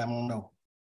next year sometime, I don't know.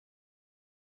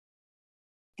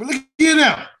 But look here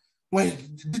now. When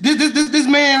this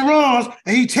man runs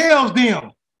and he tells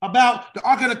them about the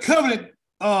Ark of the Covenant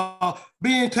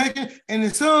being taken, and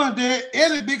his son dead,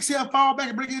 Eli big self fall back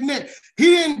and break his neck. He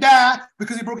didn't die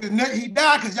because he broke his neck. He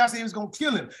died because y'all said he was gonna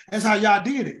kill him. That's how y'all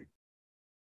did it.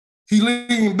 He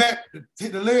leaned back,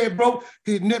 the leg broke,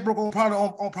 his neck broke probably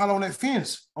on that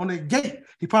fence, on that gate.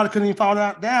 He probably couldn't even fall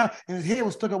down, and his head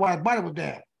was stuck up while his body was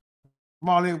down.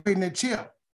 While was in that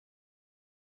chair.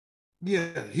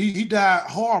 Yeah, he died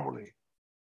horribly.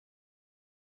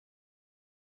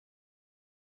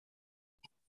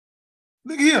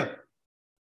 Look here.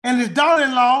 And his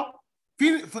daughter-in-law,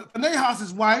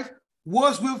 Phinehas' wife,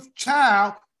 was with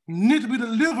child, needed to be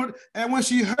delivered. And when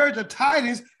she heard the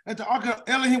tidings that the Ark of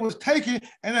Elohim was taken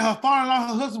and that her father-in-law,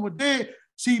 her husband, were dead,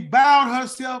 she bowed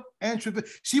herself and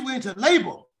she went into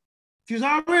labor. She was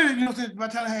already, by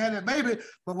the time I had that baby,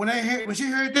 but when she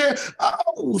heard that,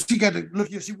 she got to look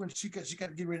here. She got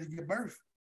to get ready to give birth.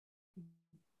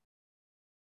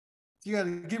 She got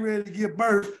to get ready to give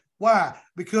birth. Why?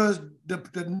 Because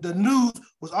the news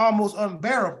was almost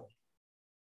unbearable.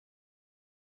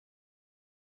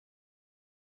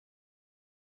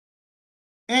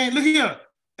 And look here,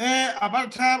 and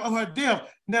about the time of her death.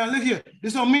 Now look here,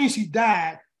 this don't mean she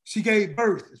died. She gave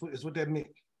birth. Is what that meant.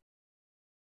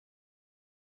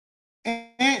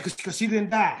 And because she didn't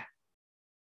die,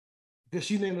 because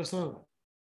she named her son.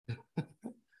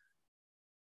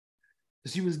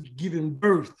 She was giving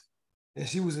birth, and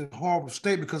she was in a horrible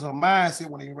state because her mindset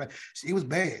wasn't even right. She was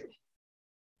bad.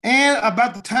 And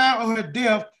about the time of her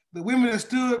death, the women that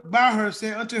stood by her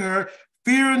said unto her,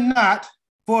 "Fear not,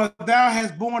 for thou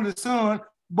hast borne a son."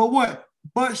 But what?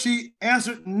 But she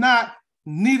answered not,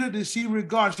 neither did she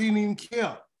regard. She didn't even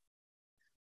care.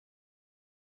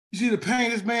 You see the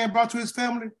pain this man brought to his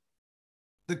family,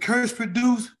 the curse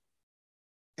produced,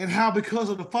 and how because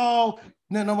of the fall,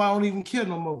 now nobody don't even care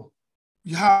no more.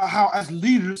 How as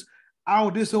leaders, our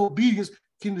disobedience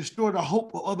can destroy the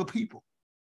hope of other people.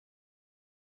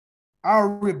 Our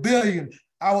rebellion,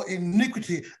 our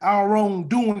iniquity, our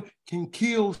wrongdoing can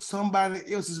kill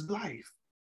somebody else's life.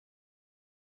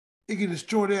 It can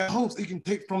destroy their hopes. It can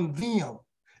take from them.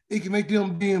 It can make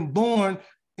them being born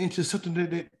into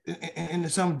something into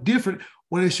something different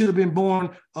when they should have been born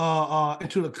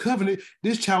into the covenant.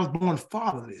 This child was born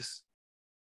fatherless.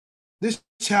 This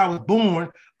child was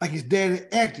born like his daddy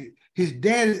acted. His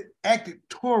daddy acted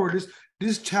Torah.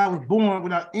 This child was born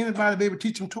without anybody being able to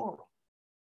teach him Torah.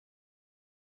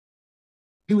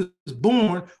 He was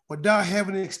born without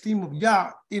having the esteem of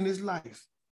Yah in his life.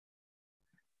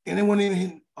 And it wasn't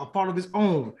even a fault of his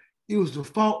own. It was the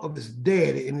fault of his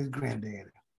daddy and his granddaddy.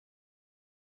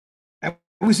 And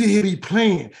we sit here be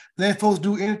playing. Let folks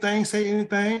do anything, say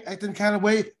anything, act in kind of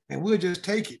way, and we'll just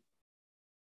take it.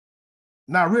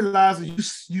 Now realizing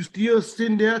you still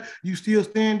sitting there, you still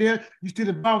stand there, you still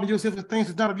involving yourself in things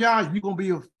that's not of Yah, you're going to be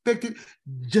affected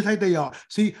just like they are.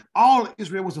 See, all of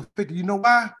Israel was affected. You know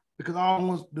why? Because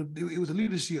it was a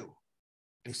leadership,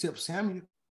 except Samuel.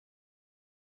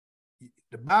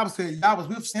 The Bible said Yah was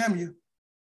with Samuel.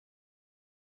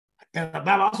 And the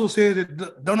Bible also said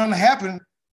that don't nothing happen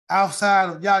outside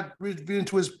of Yah revealing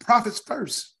to his prophets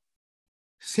first.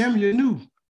 Samuel knew,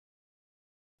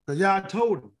 because Yah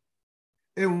told him.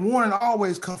 And warning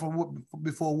always comes from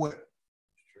before what?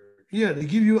 Yeah, they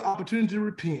give you an opportunity to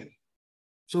repent.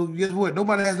 So guess what?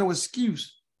 Nobody has no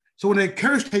excuse. So when that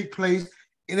curse take place,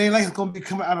 it ain't like it's going to be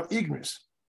coming out of ignorance.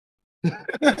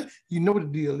 You know what the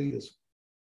deal is.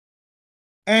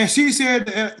 And she said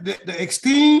the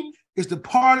esteem is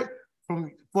departed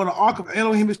for the Ark of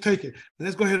Elohim is taken.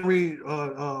 Let's go ahead and read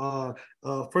 1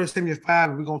 Samuel 5,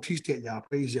 and we're going to teach that, y'all.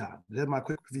 Praise y'all. That's my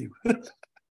quick review.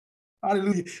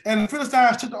 Hallelujah. And the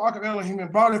Philistines took the Ark of Elohim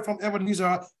and brought it from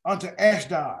Ebenezer unto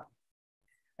Ashdod.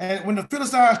 And when the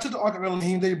Philistines took the Ark of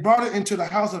Elohim, they brought it into the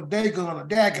house of Dagon or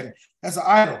Dagon as an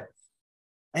idol,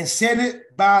 and set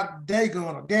it by Dagon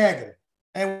or Dagon.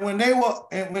 And when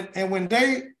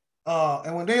they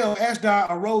of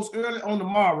Ashdod arose early on the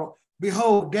morrow,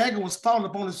 behold, Dagon was fallen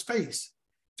upon his face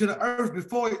to the earth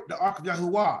before the ark of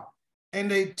Yahuwah.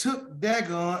 And they took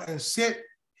Dagon and set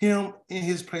him in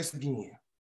his place again.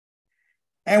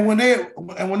 And when they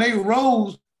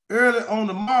rose early on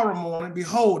the morrow morning,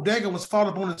 behold, Dagon was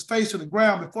fallen upon his face to the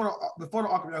ground before the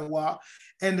ark of Yahuwah,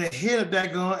 and the head of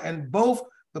Dagon and both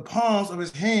the palms of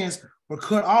his hands were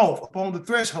cut off upon the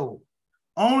threshold.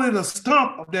 Only the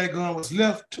stump of Dagon was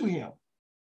left to him.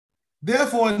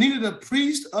 Therefore, neither the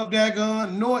priest of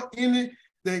Dagon nor any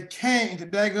that came into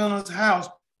Dagon's house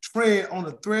tread on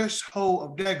the threshold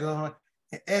of Dagon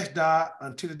and Ashdod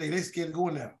until the day. They scared to go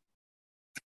in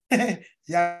there.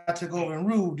 Y'all took over and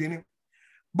ruled, didn't it?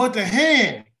 But the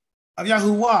hand of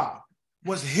Yahuwah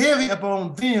was heavy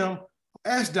upon them,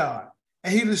 Ashdod,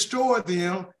 and he destroyed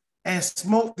them and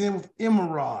smote them with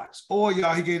emerods. Or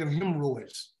y'all, he gave them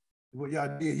hemorrhoids. What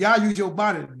y'all did. Y'all use your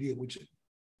body to deal with you.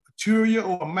 A turia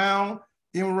or a mound,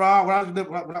 emerald.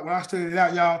 When I studied it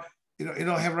out, y'all, it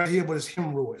don't have it right here, but it's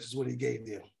hemorrhoids is what he gave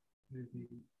them.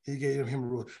 He gave them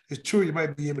hemorrhoids. His turia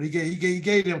might be here, but he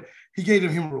gave them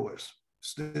hemorrhoids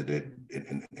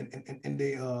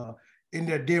in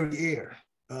their dairy air.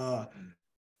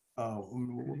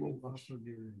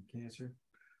 Cancer.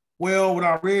 Well, when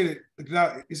I read it,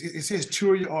 it says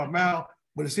turia or mound,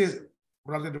 but it says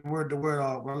when I looked at the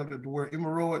word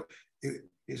hemorrhoid, it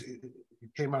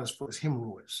came out as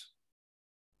hemorrhoids.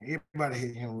 Everybody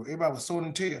had hemorrhoids. Everybody was sore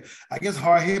in tail. I guess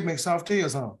hard head makes soft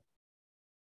tails, huh?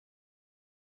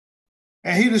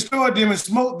 And he destroyed them and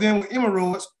smote them with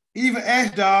emerods, even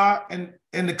Ashdod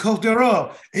and the coast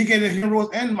thereof. He gave them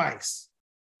hemorrhoids and mice.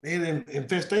 They had an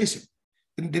infestation.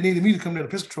 They needed me to come to the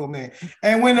pest control man.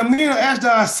 And when the men of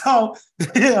Ashdod saw,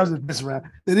 I was just messing around,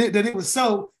 that it was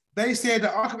so, they said,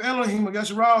 the ark of Elohim of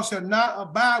Yasharal shall not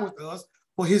abide with us,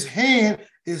 for his hand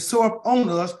is sore upon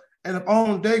us and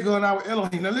upon Dagon our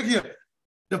Elohim. Now look here.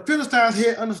 The Philistines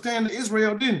here understand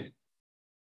Israel, didn't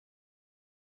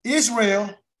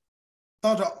Israel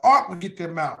thought the ark would get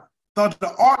them out, thought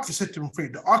the ark would set them free,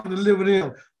 the ark would deliver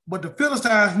them. But the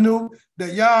Philistines knew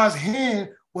that Yah's hand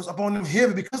was upon them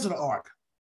heavy because of the ark.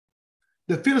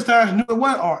 The Philistines knew it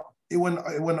wasn't ark. It wasn't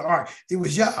the ark. It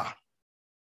was Yah.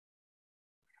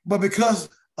 But because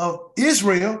of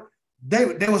Israel, they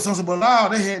were sons of Belial.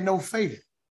 They had no faith.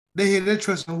 They had their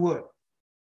trust in what?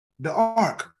 The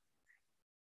ark.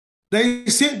 They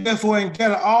sent therefore and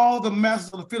gathered all the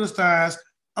masters of the Philistines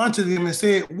unto them and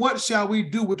said, what shall we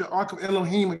do with the ark of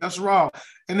Elohim of Yasharal?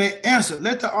 And they answered,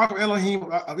 let the ark of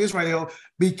Elohim of Israel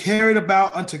be carried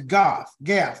about unto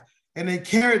Gath. And they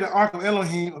carried the ark of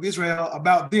Elohim of Israel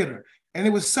about thither. And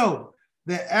it was so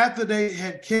that after they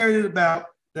had carried it about,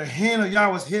 the hand of Yah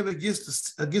was heavy against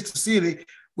the city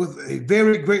with a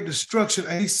very great destruction,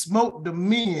 and he smote the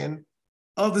men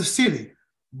of the city,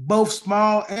 both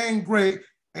small and great,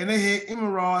 and they had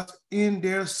emerods in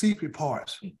their secret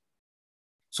parts.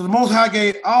 So the Most High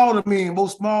gave all the men,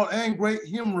 both small and great,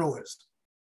 hemorrhoids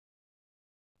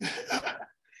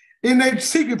in their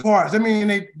secret parts. I mean, in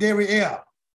their dairy air.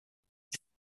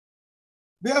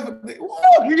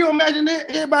 Whoa, can you imagine that?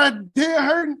 Everybody there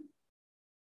hurting.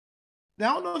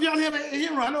 Now, I don't know if y'all have a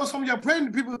hemorrhoid. I know some of y'all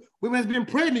pregnant people, women has been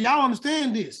pregnant. Y'all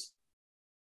understand this.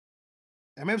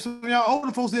 And maybe some of y'all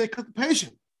older folks there cut the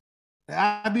patient. The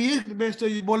IBS, the best of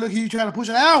you, boy, look here, you trying to push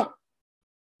it out.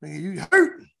 You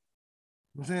hurt.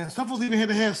 I'm saying some folks even had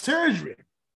to have surgery.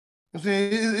 I'm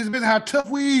saying it's amazing how tough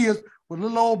we is with a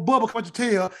little old bubble come out your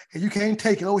tail and you can't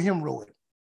take it, old hemorrhoid.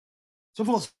 Some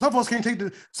folks can't take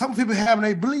some people have and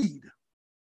they bleed.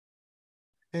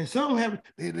 And some have,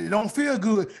 they don't feel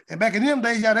good. And back in them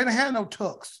days, y'all, they didn't have no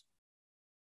tucks.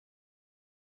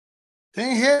 They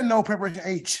ain't had no preparation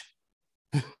H.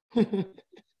 He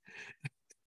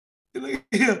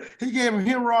gave them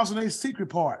hemorrhoids in their secret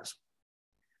parts.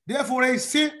 Therefore, they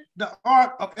sent the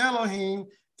ark of Elohim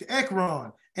to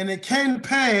Ekron. And it came to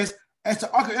pass, as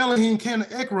the ark of Elohim came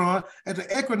to Ekron, and the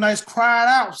Ekronites cried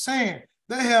out, saying,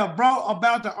 they have brought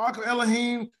about the ark of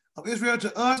Elohim of Israel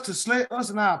to us to slay us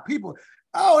and our people.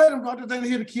 Oh, they done brought this thing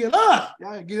here to kill us.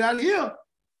 Y'all get out of here.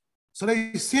 So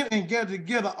they sent and gathered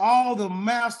together all the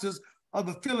masters of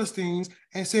the Philistines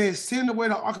and said, send away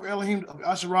the ark of Elohim of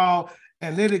Asheral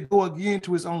and let it go again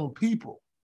to his own people.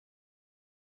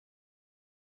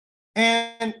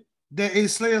 And that it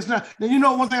slay us not. Now, you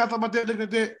know, one thing I thought about that, looking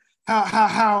at that,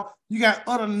 how you got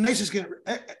other nations can.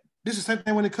 This is the same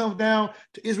thing when it comes down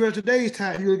to Israel today's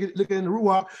time. You look in the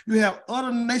Ruach, you have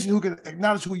other nations who can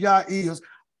acknowledge who Yah is.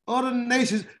 Other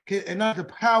nations can acknowledge the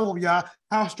power of Yah,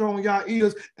 how strong Yah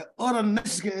is, and other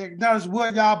nations can acknowledge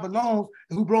where Yah belongs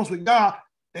and who belongs with Yah,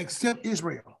 except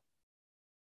Israel.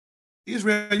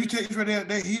 Israel, you tell Israel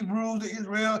that Hebrews, the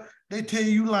Israel, they tell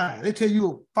you lying. They tell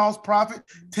you a false prophet,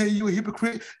 tell you a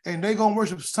hypocrite, and they gonna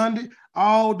worship Sunday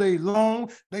all day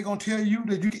long. They gonna tell you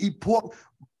that you can eat pork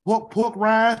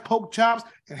rinds, pork chops,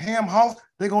 and ham hocks.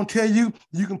 They gonna tell you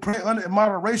you can pray under in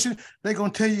moderation. They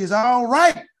gonna tell you it's all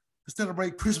right to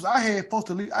celebrate Christmas. I had folks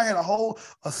to leave. I had a whole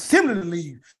assembly to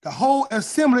leave. The whole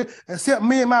assembly, except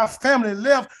me and my family,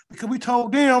 left because we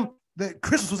told them that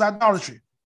Christmas was idolatry.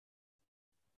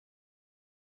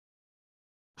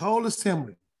 Whole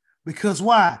assembly. Because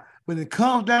why? When it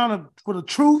comes down for the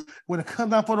truth, when it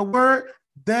comes down for the word,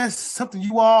 that's something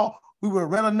we would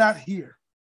rather not hear.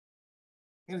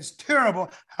 And it's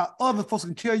terrible how other folks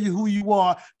can tell you who you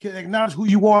are, can acknowledge who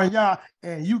you are in Yah,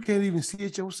 and you can't even see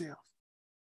it yourself.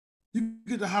 You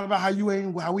get to holler about how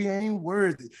we ain't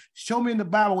worthy. Show me in the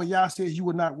Bible where Yah says you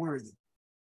were not worthy.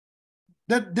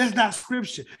 That's not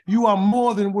scripture. You are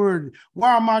more than worthy.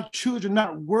 Why are my children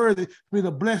not worthy for me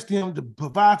to bless them, to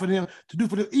provide for them, to do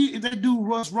for them? If they do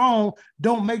what's wrong,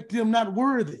 don't make them not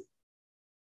worthy.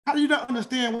 How do you not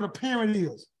understand what a parent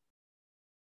is?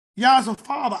 Yah's a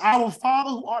father, our Father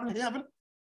who art in heaven.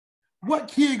 What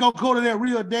kid gonna go to that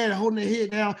real daddy holding their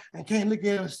head down and can't look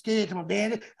at him scared to my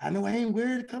daddy? I know I ain't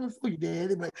worried coming for you,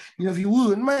 daddy, but if you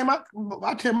would, man,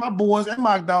 I tell my boys and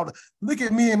my daughter, look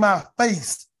at me in my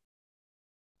face.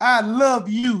 I love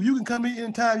you. You can come in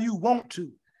anytime you want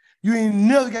to. You ain't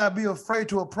never got to be afraid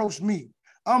to approach me.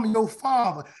 I'm your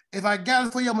father. If I got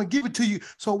it for you, I'm going to give it to you.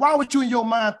 So why would you in your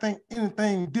mind think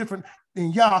anything different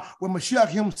than Yah when Mashiach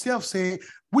himself said,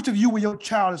 which of you when your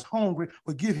child is hungry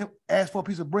would ask for a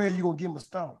piece of bread, you're going to give him a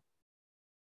stone?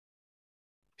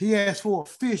 He asked for a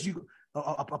fish,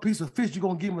 a piece of fish, you're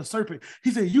going to give him a serpent.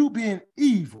 He said, you being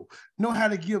evil, know how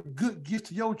to give good gifts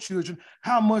to your children,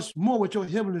 how much more would your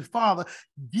heavenly Father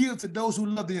give to those who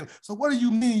love them? So what do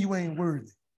you mean you ain't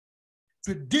worthy?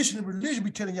 Tradition and religion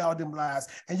be telling y'all them lies,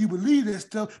 and you believe that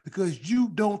stuff because you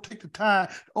don't take the time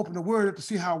to open the word up to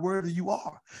see how worthy you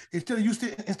are. Instead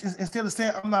of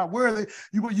saying I'm not worthy,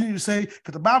 you need to say,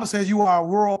 because the Bible says you are a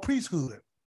royal priesthood.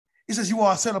 It says you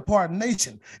are a set-apart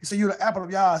nation. It says you're the apple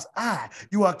of Yah's eye.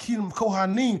 You are a kingdom of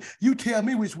Kohanim. You tell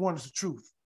me which one is the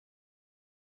truth.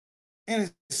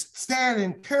 And it's sad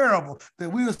and terrible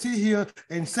that we'll sit here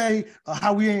and say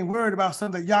how we ain't worried about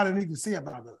something that Yah didn't even say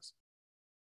about us.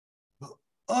 But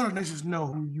other nations know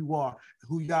who you are,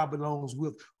 who Yah belongs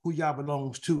with, who Yah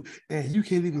belongs to. And you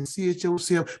can't even see it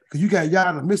yourself because you got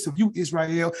Yah in the midst of you,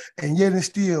 Israel, and yet and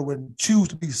still would choose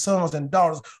to be sons and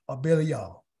daughters of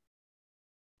Belial.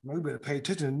 We better pay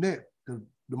attention to that.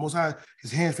 The Most High,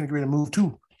 his hands finna get ready to move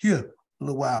too. Here, a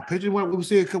little while. Picture what we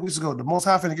said a couple weeks ago. The Most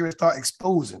High finna get ready to start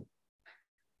exposing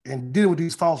and dealing with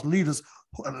these false leaders.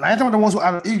 I ain't talking about the ones who are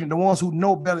out of ignorance, the ones who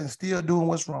know better and still doing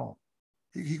what's wrong.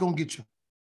 He gonna get you.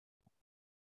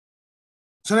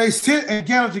 So they sit and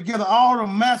gather together all the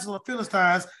masters of the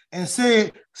Philistines and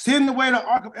said, send away the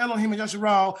ark of Elohim and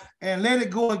Yasharal and let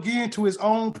it go again to his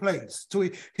own place,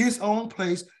 that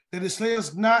it slay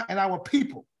us not and our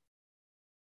people.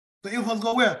 So it was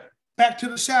go where? Back to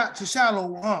the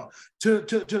Shiloh, to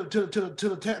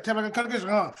the tabernacle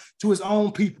congregation, to his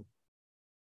own people.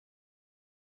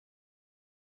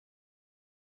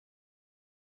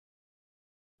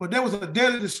 But there was a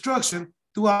deadly destruction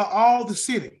throughout all the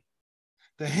city.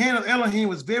 The hand of Elohim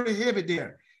was very heavy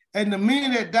there, and the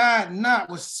men that died not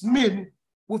was smitten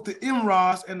with the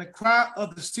emerods, and the cry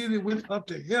of the city went up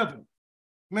to heaven.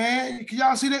 Man, can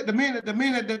y'all see that? The men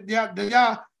that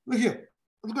y'all look here.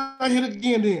 Let's go ahead and look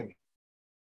again then.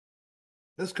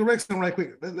 Let's correct something right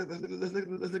quick. Let's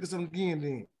look at something again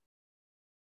then.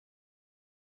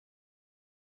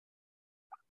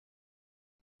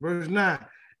 Verse 9.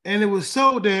 And it was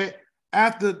so that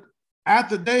after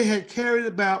they had carried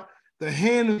about, the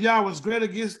hand of Yah was great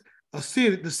against the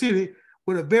city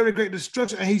with a very great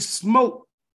destruction, and he smote.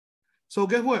 So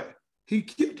guess what? He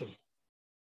killed them.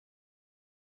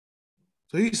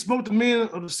 So he smote the men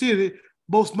of the city,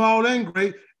 both small and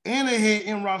great, and they had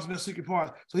emerods in their secret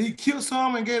parts. So he killed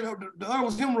some and gave the other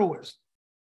was hemorrhoids.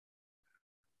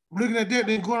 Looking at that,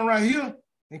 then going right here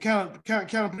and kind of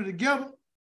put it together.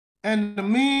 And the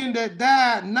men that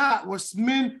died not were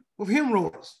smitten with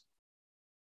hemorrhoids.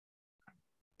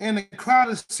 And the cry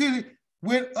of the city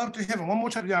went up to heaven. One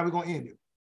more chapter, y'all, we're going to end it.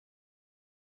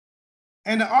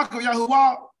 And the ark of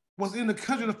Yahuwah was in the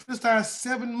country of the Philistines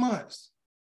 7 months.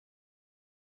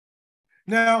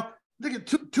 Now, look at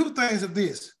two things of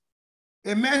this.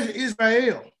 Imagine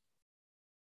Israel.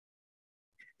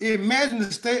 Imagine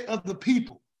the state of the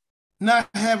people not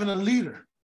having a leader.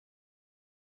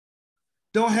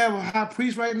 Don't have a high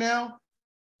priest right now.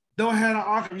 Don't have the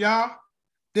ark of Yah.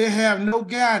 They have no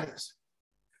guidance.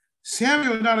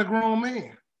 Samuel is not a grown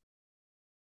man.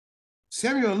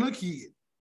 Samuel a little kid.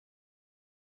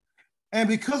 And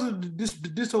because of the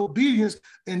disobedience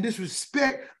and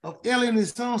disrespect of Eli and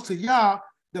his sons to Yah,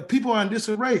 the people are in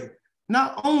disarray.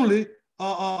 Not only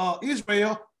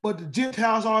Israel, but the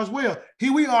Gentiles are as well.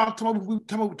 Here we are talking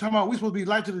about we're supposed to be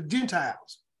like to the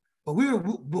Gentiles. But we're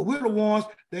the ones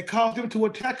that cause them to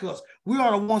attack us. We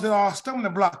are the ones that are a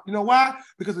stumbling block. You know why?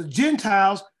 Because the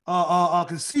Gentiles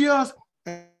can see us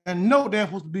and know they're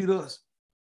supposed to beat us.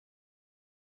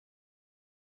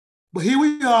 But here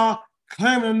we are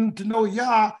claiming to know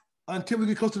Yah until we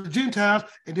get close to the Gentiles,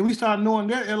 and then we start knowing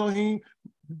their Elohim,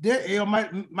 their El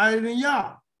mightier than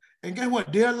Yah. And guess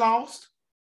what? They're lost.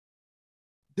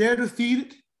 They're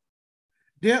defeated.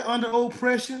 They're under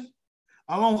oppression,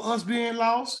 along with us being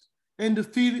lost and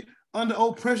defeated under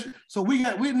oppression. So we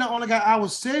not only got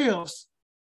ourselves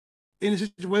in the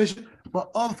situation, but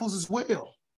other folks as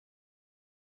well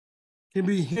can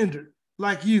be hindered,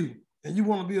 like you, and you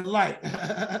want to be a light.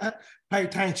 Pay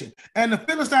attention. And the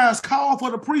Philistines called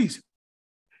for the priest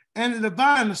and the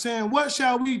diviners, saying, what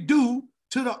shall we do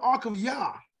to the ark of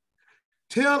Yah?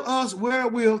 Tell us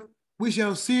wherewith we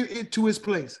shall send it to its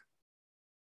place.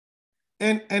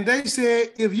 And they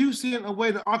said, if you send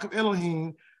away the ark of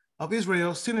Elohim of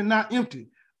Israel, send it not empty,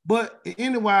 but in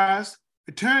any wise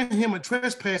return him a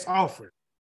trespass offering.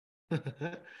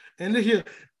 And look here,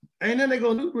 ain't nothing they're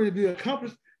going to do really be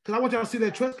accomplished, because I want y'all to see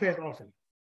that trespass offering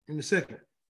in a second.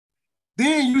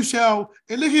 Then you shall,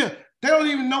 and look here, they don't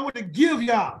even know what to give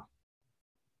y'all.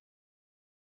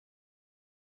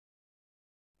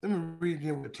 Let me read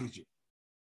again what teach you.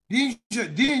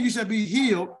 Then you shall be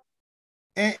healed,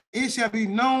 and it shall be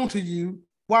known to you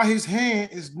why his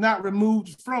hand is not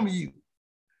removed from you.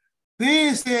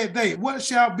 Then said they, what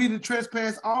shall be the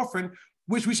trespass offering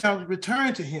which we shall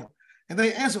return to him? And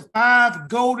they answered, 5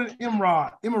 golden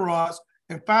emerods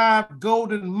and 5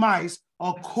 golden mice,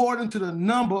 according to the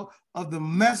number of the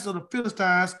masters of the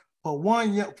Philistines, for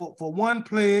one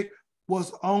plague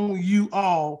was on you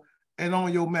all and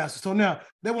on your master. So now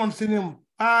they want to send them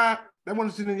 5. They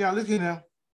want to send them, y'all look at now,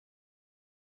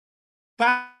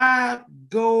 5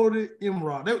 golden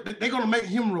emerods. They're going to make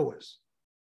hemorrhoids,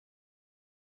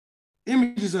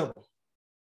 images of them.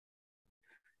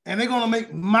 And they're going to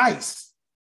make mice.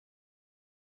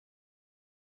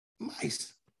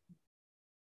 Mice.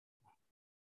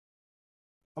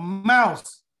 A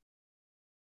mouse.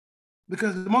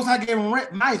 Because the Most High gave them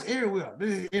mice everywhere.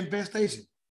 This is infestation.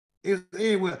 It's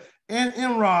everywhere. And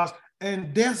emerods.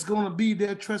 And that's going to be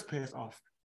their trespass offering.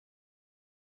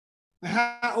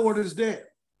 How out of order is that?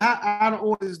 How out of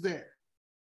order is that?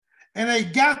 And they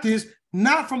got this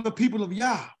not from the people of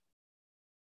Yah.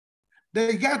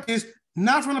 They got this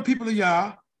not from the people of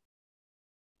Yah,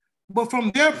 but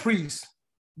from their priests,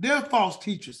 their false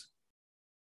teachers.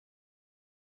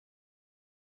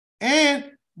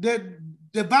 And their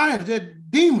diviners, their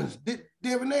demons, their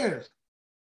diviners,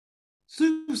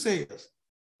 soothsayers.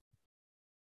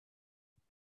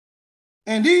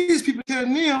 And these people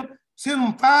telling them, send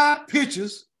them 5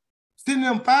 pictures, send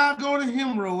them 5 golden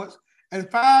hemorrhoids and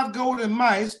 5 golden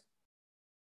mice,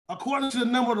 according to the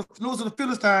number of the lords of the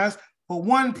Philistines, for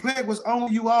one plague was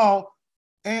on you all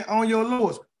and on your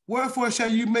lords. Wherefore shall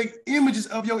you make images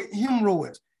of your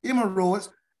hemorrhoids,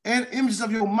 and images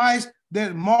of your mice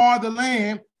that mar the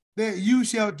land, that you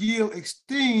shall give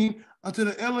esteem unto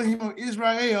the Elohim of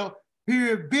Israel,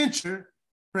 peradventure,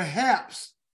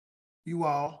 perhaps, you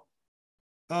all,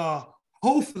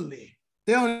 hopefully,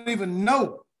 they don't even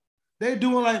know. They're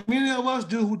doing like many of us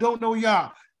do who don't know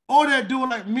Yah. Or they're doing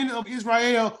like many of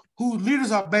Israel whose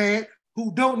leaders are bad,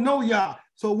 who don't know Yah.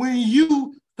 So when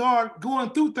you start going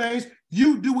through things,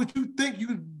 you do what you think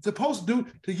you're supposed to do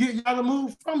to get Yah to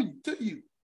move from you to you.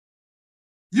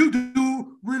 You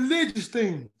do religious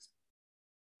things.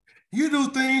 You do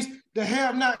things that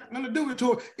have nothing to do with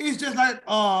Torah. It's just like,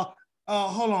 hold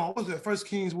on, what was that? 1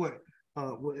 Kings what?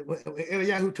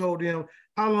 Eliyahu told them,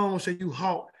 how long shall you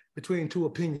halt between 2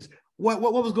 opinions? What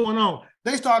was going on?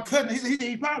 They start cutting.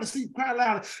 He probably cried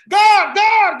louder, God,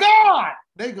 God,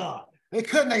 God. They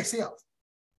cutting themselves.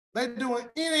 They doing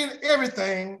any and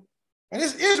everything. And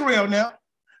it's Israel now.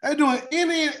 They're doing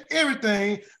any and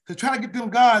everything to try to get them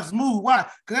God's move. Why?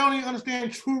 Because they don't even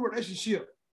understand true relationship.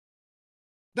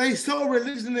 They so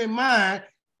religious in their mind,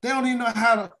 they don't even know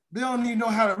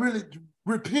how to really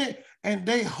repent, and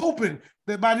they hoping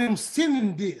that by them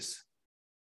sending this,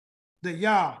 that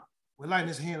Yah will lighten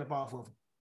his hand up off of them.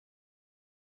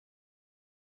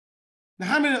 Now,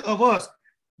 how many of us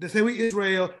that say we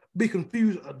Israel be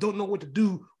confused or don't know what to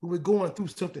do when we're going through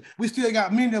something? We still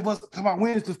got many of us talking about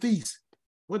when is the feast?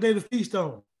 What day the feast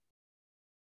on?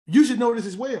 You should know this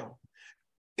as well.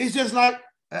 It's just like,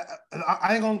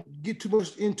 I ain't gonna get too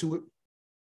much into it,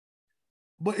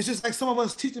 but it's just like some of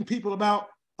us teaching people about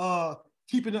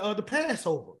keeping the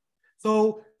Passover.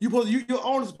 So you're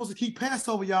only supposed to keep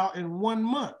Passover, y'all, in 1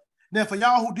 month. Now, for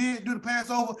y'all who did do the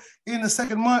Passover in the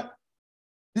 2nd month,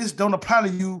 this don't apply to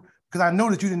you because I know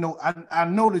that you didn't know. I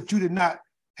know that you did not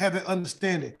have that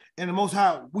understanding. And the Most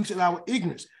High, we should allow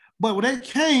ignorance. But when they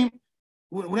came,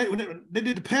 when they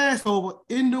did the Passover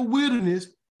in the wilderness,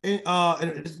 and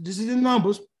this is in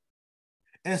Numbers,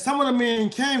 and some of the men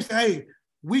came and said, hey,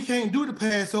 we can't do the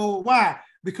Passover. Why?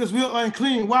 Because we're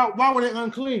unclean. Why were they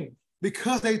unclean?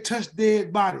 Because they touched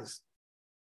dead bodies.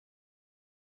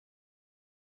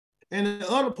 And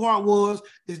the other part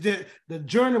is that the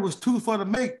journey was too far to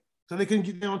make, so they couldn't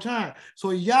get there on time.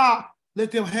 So y'all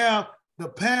let them have the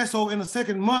Passover in the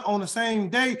 2nd month on the same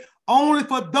day, only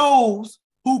for those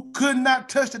who could not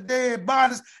touch the dead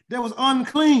bodies that was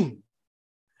unclean.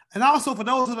 And also for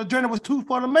those who the journey was too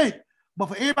far to make. But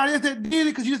for everybody else that did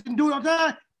it because you just didn't do it on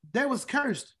time, that was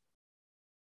cursed.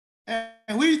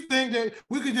 And we think that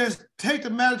we could just take the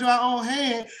matter to our own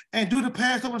hand and do the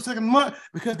Passover in the 2nd month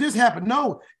because this happened.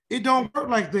 No, it don't work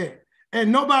like that.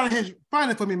 And nobody has, find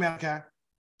it for me, Malachi.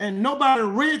 And nobody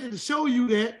read it to show you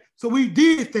that, so we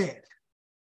did that.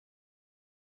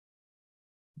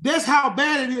 That's how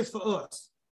bad it is for us.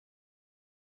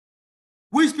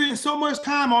 We spend so much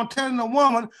time on telling a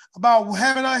woman about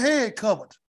having her head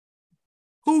covered.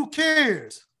 Who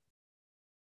cares?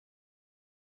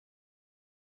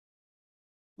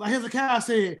 Like Hezekiah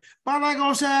said, "Spotlight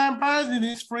gonna shine brighter than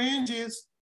these fringes."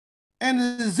 And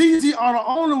the diseases are the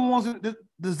only ones that the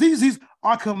diseases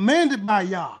are commanded by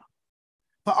Yah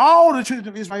for all the children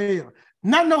of Israel.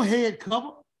 Not no head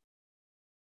cover.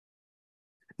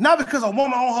 Not because a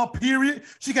woman on her period,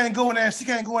 she can't go in there and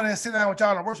sit down with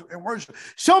y'all and worship.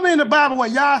 Show me in the Bible where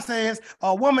Yah says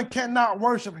a woman cannot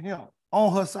worship him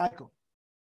on her cycle.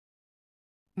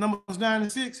 Numbers 9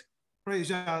 and 6. Praise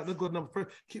Yah. Let's go to number first.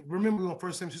 Remember, we're on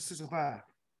 1 Samuel 6 and 5. Let's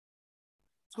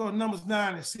go to Numbers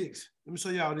 9 and 6. Let me show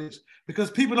y'all this. Because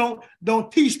people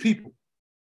don't teach people.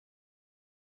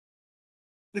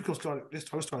 Let's start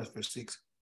at verse 6.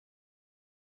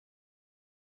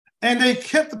 And they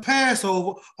kept the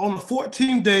Passover on the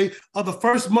 14th day of the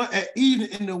 1st month at evening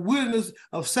in the wilderness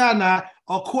of Sinai,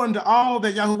 according to all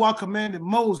that Yahuwah commanded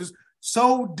Moses.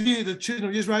 So did the children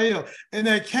of Israel. And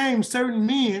there came certain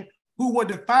men who were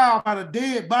defiled by the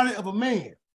dead body of a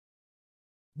man,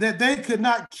 that they could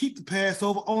not keep the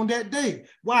Passover on that day.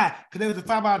 Why? Because they were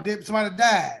defiled by a dead, somebody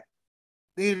died.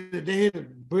 They had to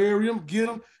bury them, get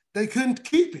them. They couldn't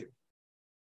keep it.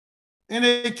 And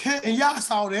they came, and y'all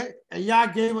saw that, and y'all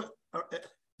gave it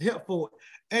help for it.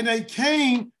 And they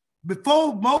came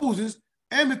before Moses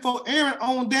and before Aaron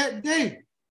on that day.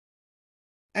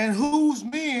 And whose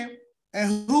men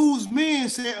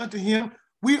said unto him,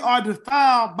 we are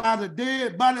defiled by the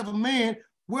dead body of a man,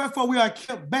 wherefore we are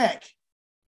kept back,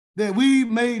 that we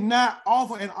may not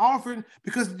offer an offering,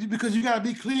 because you got to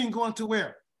be clean going to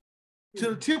where? To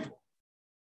the temple.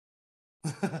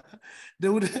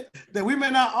 that we may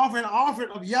not offer an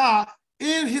offering of Yah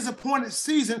in his appointed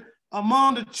season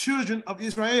among the children of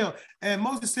Israel. And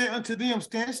Moses said unto them,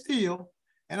 stand still,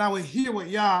 and I will hear what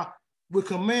Yah will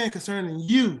command concerning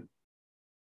you.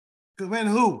 Command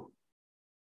who?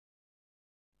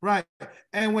 Right.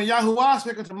 And when Yahuwah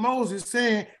spake unto Moses,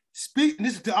 saying, speak, and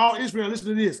this is to all Israel, listen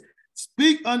to this,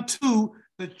 speak unto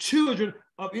the children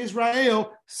of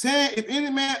Israel, saying, if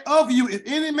any man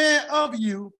of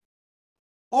you,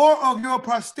 or of your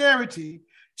posterity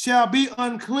shall be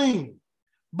unclean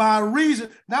by reason,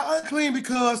 not unclean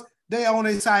because they are on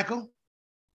a cycle,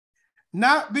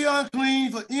 not be unclean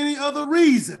for any other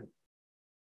reason,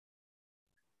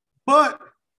 but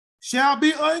shall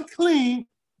be unclean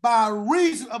by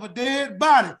reason of a dead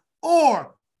body,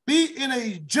 or be in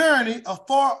a journey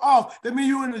afar off. That means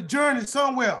you're in a journey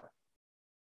somewhere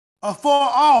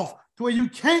afar off to where you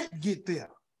can't get there.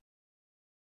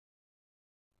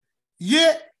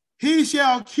 Yet he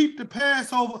shall keep the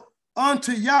Passover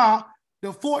unto Yah the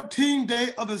 14th day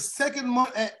of the 2nd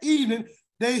month at evening.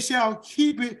 They shall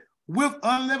keep it with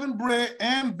unleavened bread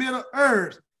and bitter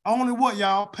herbs. Only what,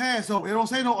 y'all? Passover. It don't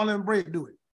say no unleavened bread, do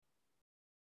it.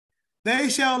 They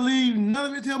shall leave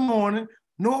none of it till morning,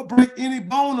 nor break any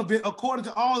bone of it, according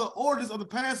to all the orders of the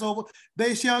Passover.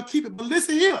 They shall keep it. But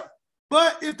listen here.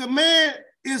 But if the man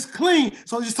is clean,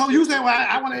 so just told you say, well,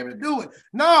 I want to be able to do it.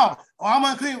 No, I'm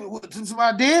unclean.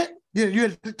 Somebody dead? Yeah, you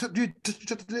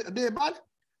touched a dead body.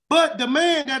 But the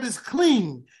man that is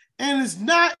clean and is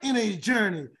not in a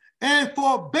journey and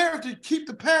forbear to keep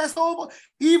the Passover,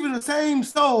 even the same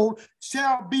soul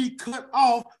shall be cut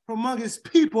off from among his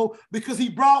people, because he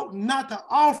brought not the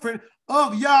offering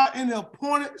of Yah in the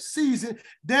appointed season.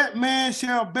 That man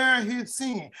shall bear his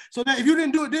sin. So that if you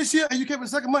didn't do it this year and you kept the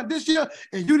second month this year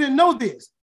and you didn't know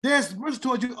this, there's verse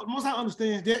towards you. Most I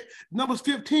understand that Numbers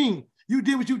 15, you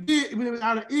did what you did even if it was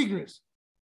out of ignorance.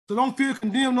 So don't feel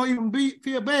condemned, nor even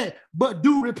feel bad, but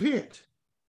do repent.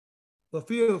 But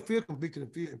feel convicted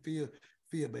and feel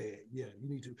bad. Yeah, you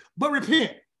need to. But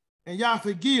repent, and Yah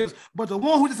forgives. But the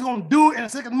one who just gonna do it in the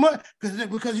second month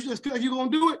because you just feel like you're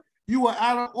gonna do it, you are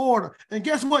out of order. And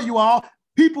guess what, you all?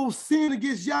 People sin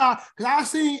against Yah, because I've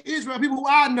seen Israel, people who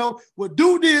I know will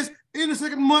do this in the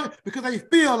second month because they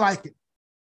feel like it.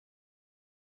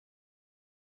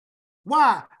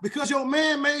 Why? Because your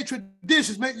man-made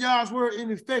traditions make Yah's word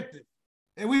ineffective.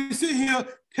 And we sit here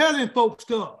telling folks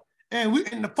stuff. And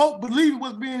the folk believe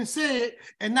what's being said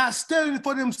and not studying it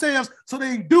for themselves, so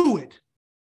they do it.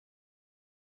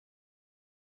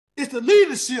 It's the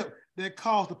leadership that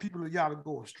caused the people of Yah to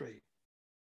go astray.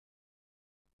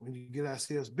 We need to get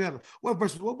ourselves better. What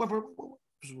verse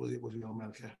was it on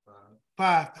Malachi?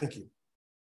 5, thank you.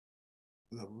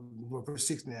 We're verse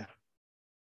 6 now.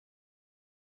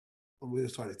 We'll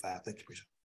start at 5. Thank you, Bishop.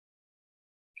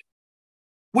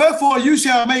 Wherefore you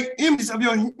shall make images of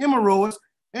your emeralds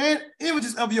and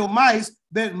images of your mice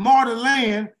that mar the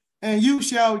land, and you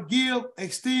shall give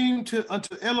esteem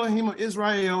unto Elohim of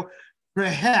Israel.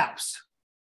 Perhaps,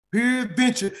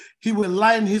 peradventure, he will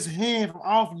lighten his hand from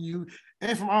off you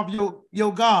and from off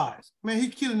your gods. Man, he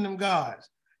killing them gods.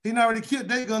 He not already killed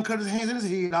Dagon, cut his hands and his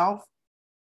head off.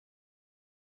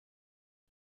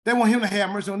 They want him to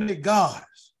have mercy on their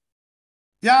gods.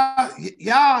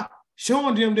 Y'all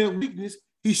showing them their weakness.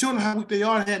 He's showing them how weak they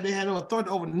are. They had no authority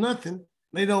over nothing.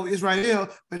 They know Israel,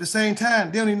 but at the same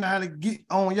time, they don't even know how to get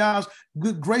on y'all's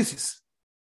good graces.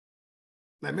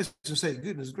 Like Mr. say,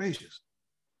 goodness gracious.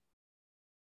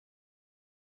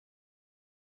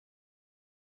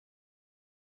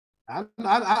 I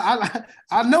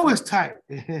know it's tight,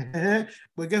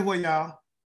 but guess what, y'all?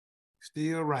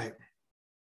 Still right.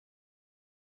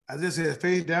 I just said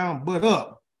face down, but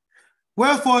up.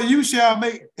 Wherefore you shall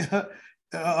make, he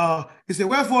said,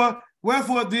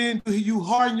 wherefore then do you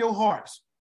harden your hearts?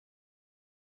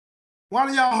 Why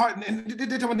do y'all harden? And they're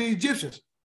talking about the Egyptians.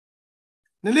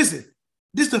 Now listen,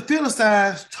 this the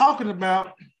Philistines talking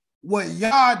about what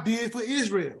Yah did for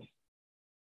Israel.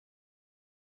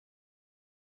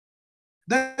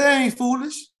 They ain't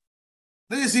foolish.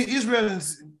 They just see Israel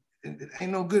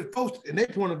ain't no good folks in their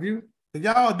point of view. But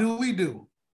y'all do what we do.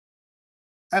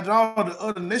 After all the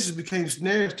other nations became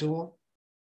snares to them.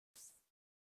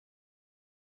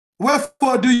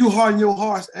 Wherefore do you harden your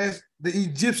hearts as the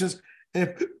Egyptians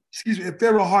and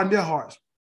Pharaoh hardened their hearts?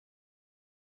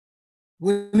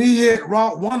 When he had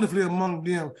wrought wonderfully among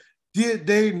them, did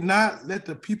they not let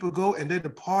the people go, and they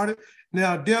departed?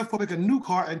 Now therefore make a new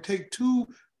cart and take 2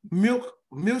 milk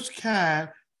kine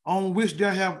on which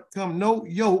there have come no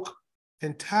yoke,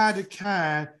 and tie the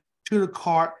kine to the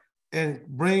cart and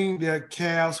bring their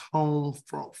calves home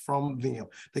from them.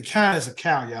 The kine is a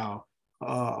cow, y'all,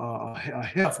 a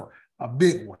heifer, a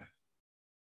big one,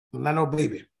 not no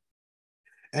baby.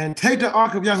 And take the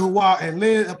ark of Yahuwah and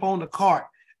lay it upon the cart,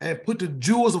 and put the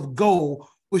jewels of gold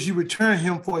which you return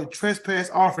him for a trespass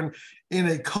offering in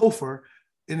a coffer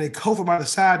by the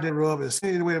side thereof, and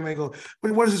send it away. They may go.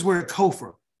 But what is this word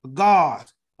coffer? A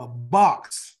gauze, a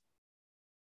box,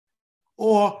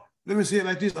 or let me say it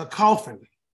like this: a coffin.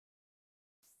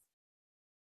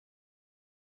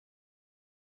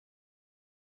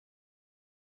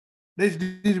 They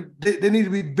need to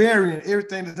be burying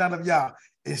everything that's out of Yah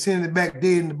and sending it back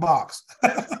dead in the box.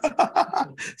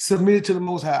 Submit it to the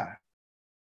Most High.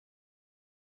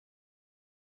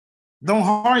 Don't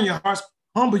harden your hearts,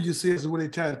 humble yourselves is what they're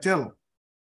trying to tell them.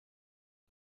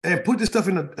 And put this stuff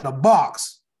in a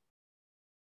box.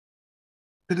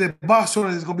 Put that box so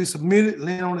that it's going to be submitted,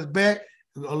 laying on his back,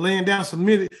 or laying down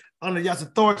submitted under Yah's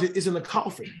authority. It's in a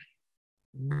coffin.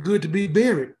 Good to be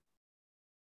buried.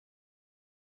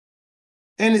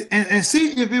 And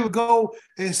see if it would go,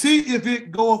 and see if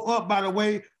it goeth up by the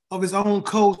way of his own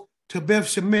coast to Beth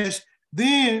Shemesh,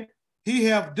 then he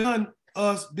have done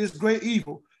us this great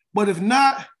evil. But if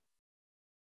not,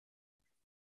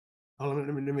 let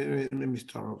me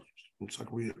start off so I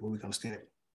can read it where we can understand it.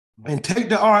 And take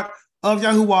the ark of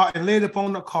Yahuwah and lay it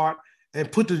upon the cart,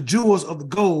 and put the jewels of the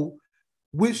gold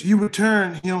which you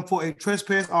return him for a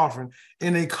trespass offering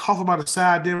in a coffer by the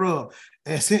side thereof,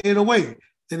 and send it away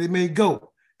that it may go.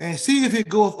 And see if it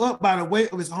goeth up by the way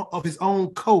of his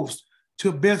own coast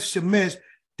to Beth Shemesh,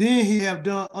 then he have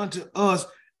done unto us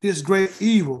this great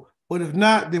evil. But if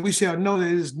not, then we shall know that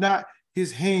it is not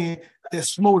his hand that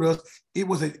smote us. It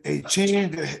was a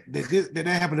change that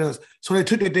happened to us. So they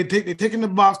take in the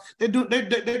box. They're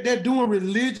doing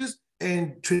religious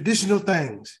and traditional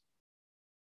things.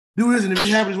 Do this, and if it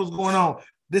happens, what's going on?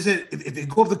 They said if they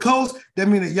go up the coast, that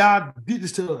means that y'all did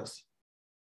this to us.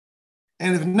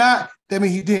 And if not, that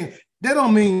means he didn't. That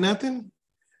don't mean nothing.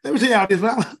 Let me tell y'all this.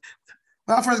 When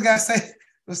I first got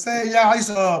saved, y'all, I used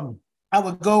to, I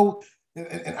would go,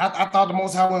 and I thought the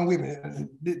Most High went with me. And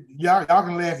y'all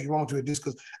can laugh if you want to at this,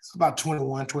 because it's about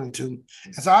 21, 22.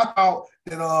 And so I thought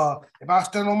that if I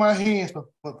stand on my hands for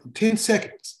 10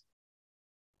 seconds,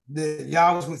 that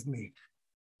y'all was with me.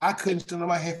 I couldn't stand on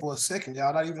my hand for a second,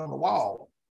 y'all, not even on the wall.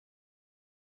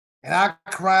 And I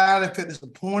cried and felt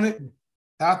disappointed.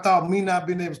 I thought me not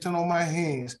being able to stand on my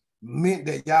hands meant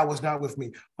that y'all was not with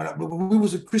me. But when we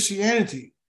was in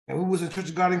Christianity and we was in Church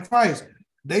of God in Christ,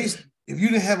 if you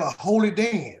didn't have a holy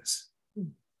dance,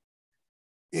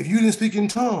 if you didn't speak in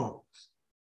tongues,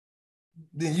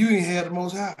 then you didn't have the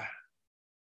Most High.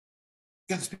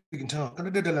 You got to speak in tongues.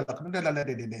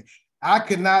 I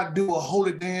could not do a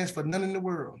holy dance for none in the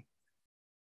world.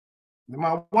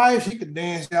 My wife, she could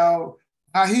dance, y'all,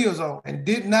 high heels on, and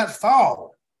did not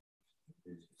fall.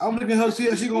 I'm looking at her to see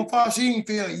if she gonna fall. She ain't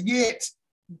fell yet.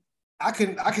 I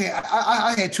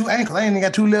had 2 ankles. I ain't even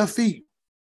got 2 left feet.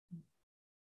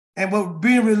 And but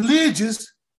being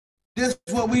religious, that's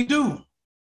what we do.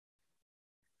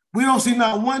 We don't see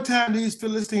not one time these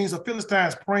Philistines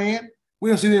praying.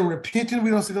 We don't see them repenting. We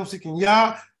don't see them seeking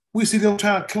Yah. We see them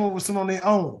trying to come up with something on their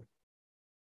own.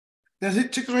 That's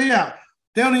it. Check it out.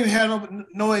 They don't even have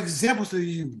no examples to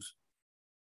use.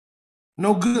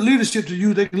 No good leadership to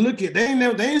use. They can look at. They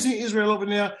ain't seen Israel over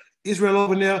there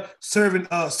serving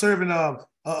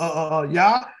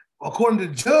Yah. According to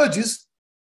Judges,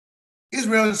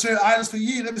 Israel has served idols for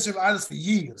years. They've been serving idols for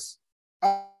years.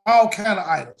 All kind of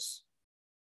idols.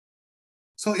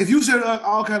 So if you serve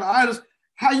all kind of idols,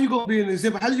 how you gonna be an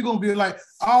example? How you gonna be like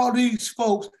all these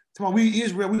folks? We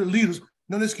Israel, we the leaders.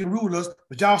 None of this can rule us,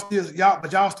 but y'all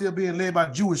still being led by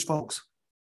Jewish folks.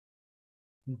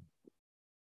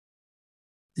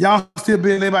 Y'all still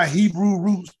being led by Hebrew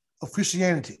roots of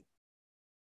Christianity.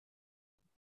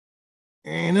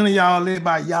 And none of y'all led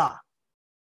by Yah.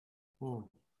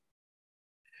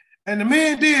 And the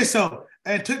men did so,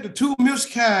 and took the 2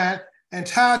 mixed kine and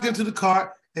tied them to the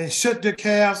cart and shut their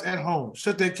calves at home.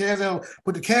 Put the calves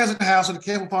at the house so the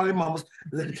calves would follow their mamas,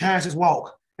 let the kines just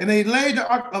walk. And they laid the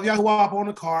ark of Yahuwah upon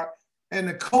the cart, and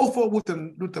the coffer with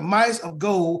the mice of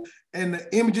gold and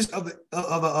the images of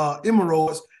the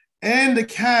emeralds, and the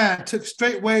kine took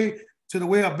straightway to the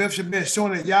way of Beth Shemesh,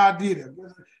 showing that Yah did it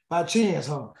by chance,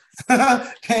 huh?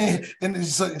 and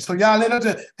so Yah led up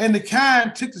to, and the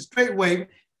kine took the straight way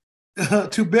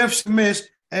to Beth Shemesh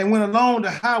and went along the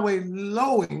highway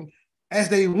lowing as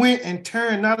they went, and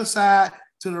turned not aside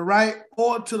to the right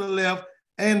or to the left.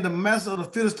 And the master of the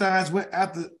Philistines went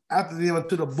after them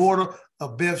to the border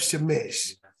of Beth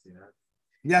Shemesh.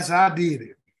 Yes, I did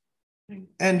it.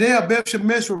 And there Beth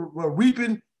Shemesh were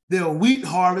reaping their wheat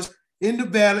harvest in the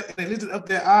valley, and they lifted up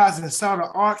their eyes and saw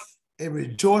the ark and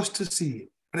rejoiced to see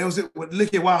it. And it was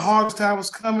look at while harvest time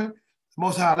was coming, the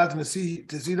Most High allowed them to see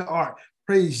the ark.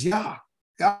 Praise Yah.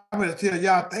 Y'all better tell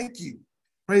Yah thank you.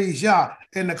 Praise Yah.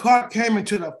 And the cart came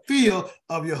into the field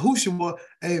of Yahushua,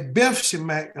 a Beth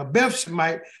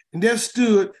Shemite, and there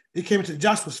stood, it came into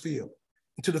Joshua's field,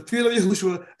 into the field of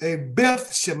Yahushua, a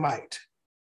Beth Shemite,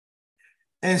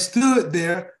 and stood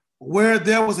there where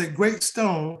there was a great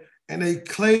stone, and they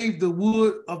clave the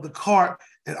wood of the cart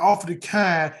and offered the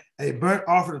kine a burnt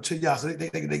offering to Yah. So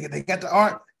they got the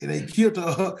ark, and they killed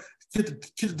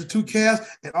the 2 calves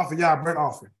and offered Yah a burnt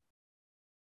offering.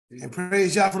 And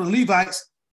praise Yah for the Levites.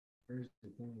 They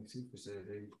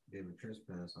gave a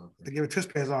trespass offering. They gave a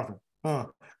trespass offering.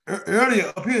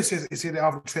 Earlier up here it said they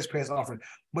offered a trespass offering,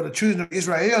 but the children of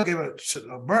Israel gave a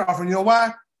burnt offering. You know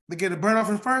why? They gave the burnt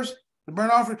offering first. The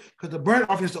burnt offering, because the burnt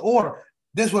offering is the order.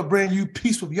 That's what brings you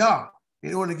peace with Yah.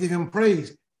 In order to give him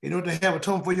praise, in order to have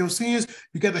atonement for your sins,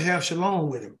 you got to have shalom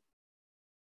with him.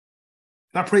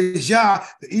 And I praise Yah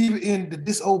that even in the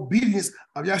disobedience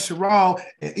of Yasharal,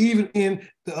 and even in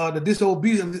the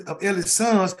disobedience of Eli's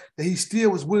sons, that he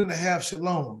still was willing to have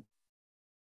shalom.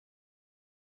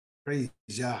 Praise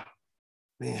Yah.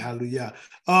 Man, hallelujah.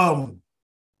 And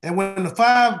when the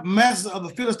 5 masters of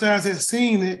the Philistines had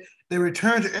seen it, they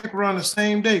returned to Ekron the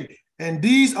same day. And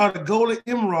these are the golden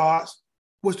emeralds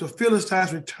which the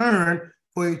Philistines returned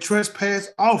for a trespass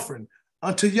offering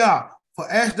unto Yah. For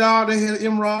Ashdod they had an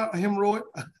emerald,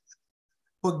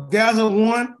 for Gaza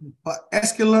 1, for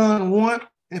Askelon 1,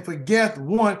 and for Gath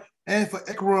 1, and for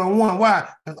Ekron 1. Why?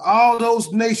 Because all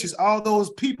those nations, all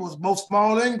those peoples, both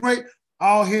small and great,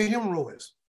 all had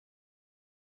hemorrhoids.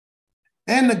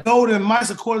 And the gold and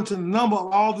mice, according to the number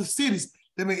of all the cities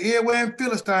that made everywhere in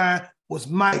Philistine, was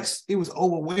mice. It was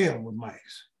overwhelmed with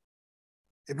mice.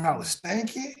 It probably was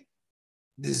stanky,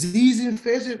 disease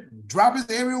infested, droppings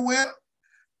everywhere.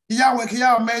 Can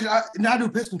y'all imagine? I do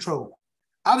pest control.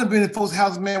 I've done been in folks'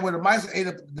 houses, man, where the mice ate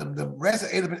up, the rats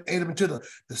ate up into the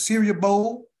cereal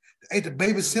bowl, they ate the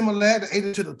baby Similac, they ate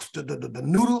into the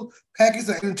noodle packets,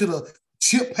 they ate into the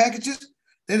chip packages.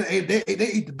 They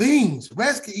eat the beans.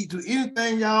 Rats can eat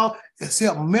anything, y'all,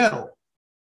 except metal.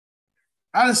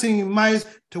 I done seen mice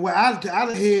to where I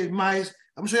done had mice.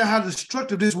 I'm showing you how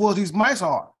destructive these mice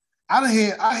are. I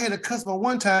had a customer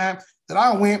one time that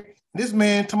I went, this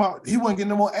man told me he wasn't getting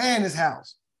no more air in his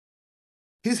house.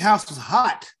 His house was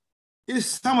hot. It's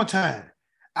summertime.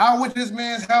 I went to this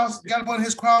man's house, got up on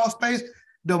his crawl space.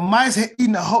 The mice had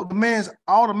eaten all the man's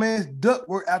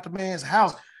ductwork out the man's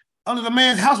house. Under the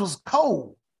man's house was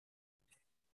cold.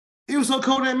 It was so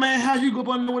cold that man's house, you go up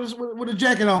under with a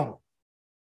jacket on.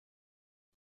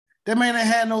 That man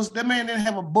didn't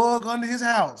have a bug under his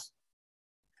house.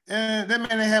 And that man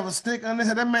didn't have a stick under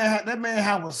his house. That man's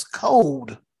house was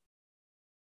cold.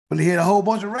 But he had a whole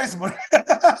bunch of rats.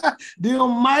 The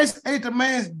mice ate the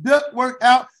man's ductwork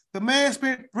out. The man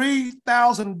spent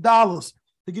 $3,000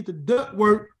 to get the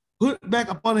ductwork put back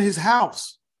up under his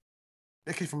house.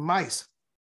 That came from mice.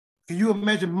 Can you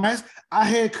imagine mice? I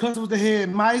had customers that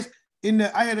had mice in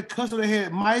there. I had a customer that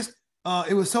had mice.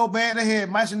 It was so bad they had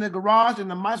mice in their garage, and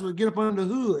the mice would get up under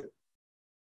the hood.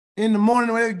 In the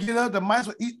morning when they would get up, the mice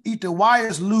would eat the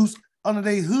wires loose under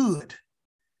their hood.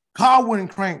 Car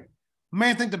wouldn't crank.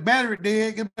 Man think the battery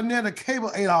dead, get in there, the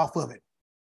cable ate off of it.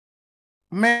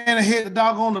 Man, I hit the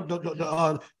doggone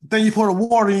the thing you pour the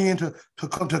water in to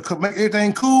make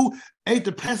everything cool, ate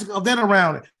the plastic of that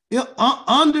around it.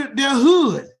 Under their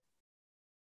hood.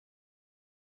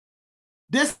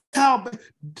 That's how,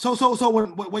 so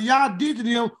what y'all did to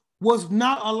them was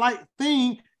not a light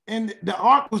thing, and the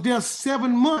ark was there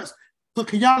 7 months. So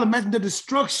can y'all imagine the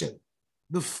destruction,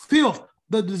 the filth,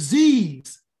 the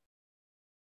disease?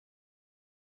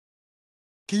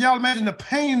 Can y'all imagine the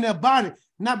pain in their body,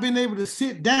 not being able to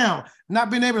sit down, not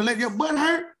being able to let your butt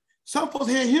hurt? Some folks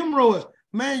had hemorrhoids.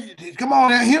 Man, come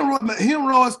on, that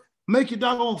hemorrhoids make you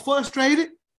doggone frustrated.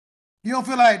 You don't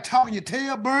feel like talking, your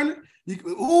tail burning.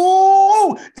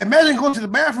 Ooh, imagine going to the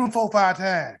bathroom 4 or 5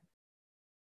 times.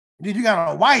 Then you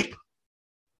got a wipe.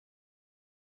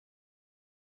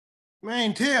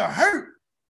 Man, tail hurt.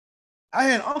 I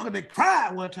had an uncle that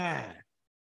cried one time.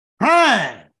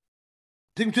 Crying.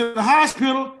 Took him to the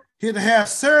hospital. He had to have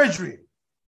surgery.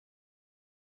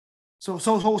 So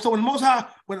when the Most High,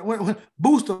 when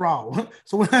booster raw.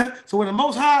 So when the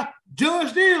Most High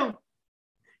judged them,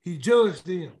 he judged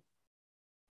them.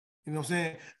 You know what I'm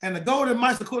saying? And the golden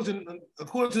mice, according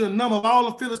to the number of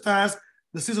all the Philistines,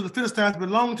 the cities of the Philistines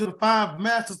belonged to the 5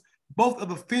 masters, both of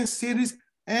the fenced cities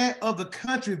and of the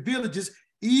country villages,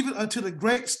 even unto the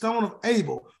great stone of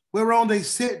Abel, whereon they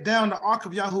set down the ark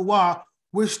of Yahuwah,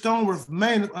 which stone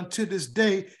remaineth unto this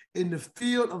day in the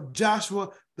field of Joshua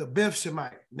the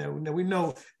Beth-Shemite. Now we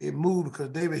know it moved because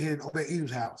David hid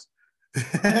Obed-Edom's house.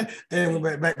 And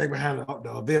we're back behind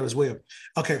the veil as well.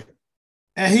 Okay.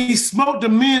 And he smote the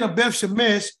men of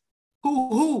Beth-Shemesh.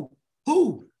 Who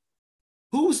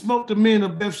smote the men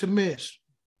of Beth-Shemesh?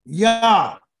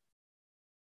 Yah.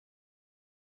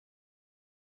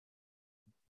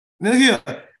 Now here,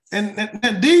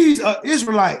 and these are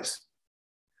Israelites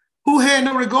who had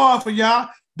no regard for Yah.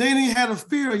 They didn't even have a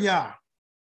fear of Yah.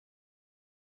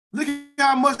 Look at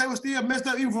how much they were still messed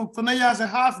up, even from Phinehas and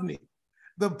Hophni.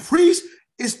 The priest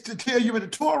is to tell you in the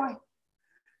Torah,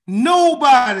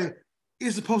 nobody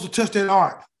is supposed to touch that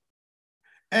ark.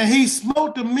 And he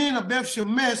smote the men of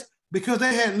Beth-Shemesh because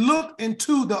they had looked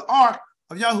into the ark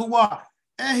of Yahuwah.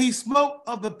 And he smote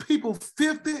of the people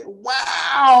 50.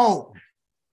 Wow.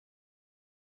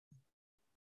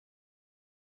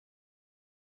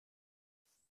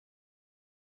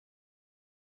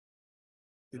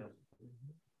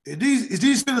 Is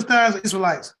these Philistines or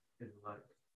Israelites?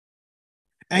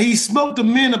 And he smote the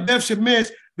men of Beth-Shemesh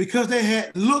because they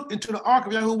had looked into the ark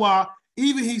of Yahuwah.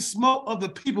 Even he smote of the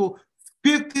people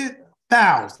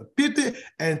 50,000. 50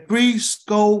 and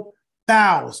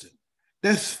 3,000.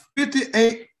 That's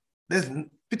 58. That's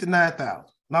 59,000.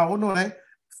 No, it ain't.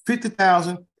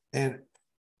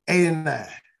 50,089.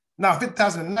 No,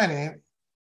 50,090.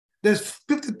 There's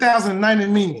 50,090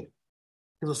 meaning.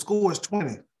 Because the score is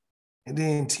 20 and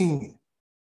then 10.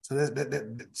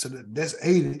 So that's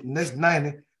 80, and that's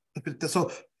 90.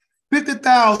 So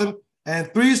 50,000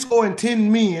 and 70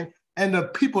 men, and the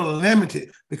people are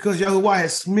limited because Yahuwah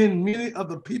has smitten many of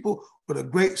the people with a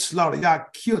great slaughter. Y'all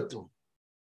killed them.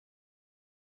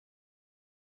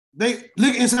 They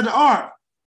look inside the ark.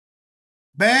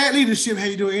 Bad leadership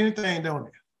had you do anything, don't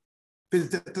it?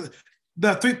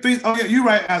 The three. Oh yeah, you're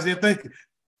right, Isaiah. Thank you.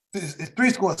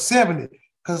 It's 70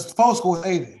 because 4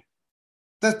 80.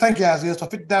 Thank you, Isaiah. So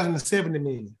 50,000 and 70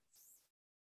 million.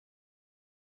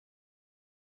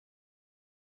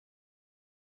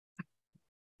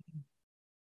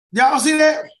 Y'all see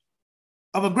that?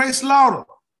 Of a great slaughter.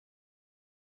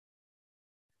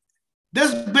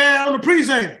 That's bad on the priest,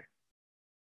 ain't it?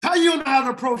 How you know how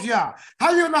to approach y'all?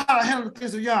 How you know how to handle the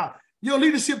things of y'all? Your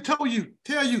leadership tell you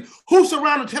who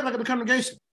surrounded the tabernacle of the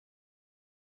congregation?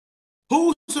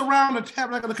 Who surrounded the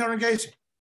tabernacle of the congregation?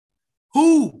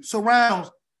 Who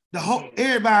surrounds the whole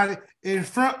everybody in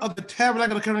front of the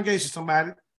tabernacle of the congregation?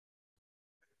 Somebody.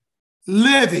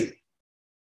 Levi.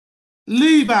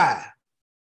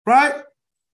 Right?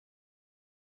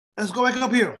 Let's go back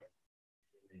up here.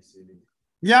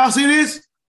 Y'all see this?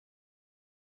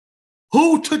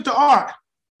 Who took the ark?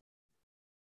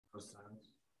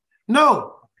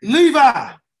 No,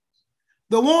 Levi.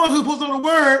 The ones who put on the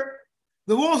word,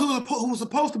 the ones who were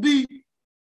supposed to be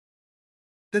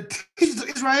the teachers of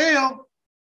Israel,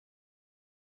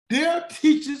 their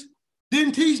teachers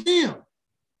didn't teach them.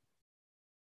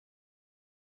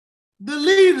 The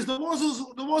leaders, the ones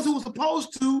who were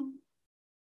supposed to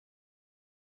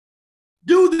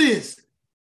do this,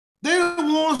 they're the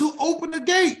ones who opened the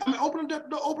gate. I mean, open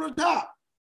the top.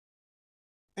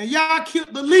 And y'all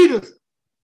killed the leaders.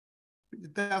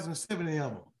 50,070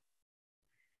 of them.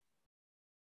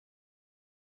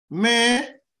 Man,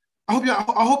 I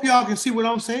hope y'all can see what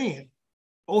I'm saying.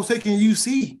 Oh, say, can you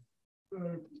see?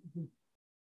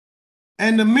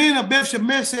 And the men of Beth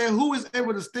Shemesh said, who is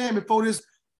able to stand before this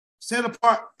set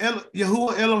apart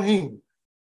Yahuwah Elohim?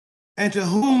 And to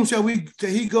whom shall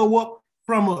he go up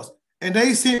from us? And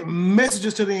they sent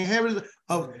messages to the inhabitants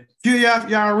of Kiriath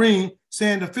Yarim,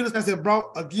 saying, the Philistines have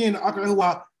brought again the Ark of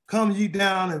Yahuwah, come ye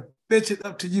down and fetch it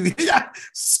up to you.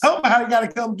 Somebody got to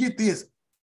come get this.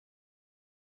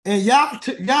 And y'all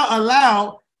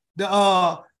allowed the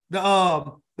ark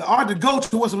to go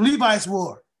to where some Levites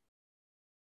were.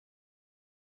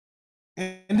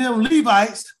 And them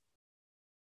Levites,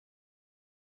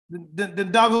 the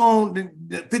doggone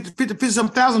 50,000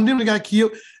 of them got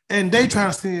killed, and they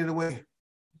trying to send it away.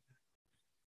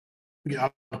 Yeah,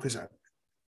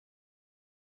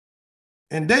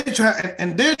 and they're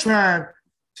trying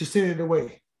to send it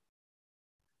away.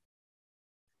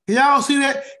 Can y'all see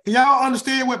that? Can y'all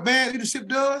understand what bad leadership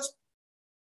does?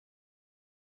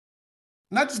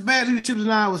 Not just bad leadership in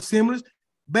our assemblies,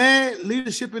 bad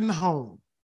leadership in the home.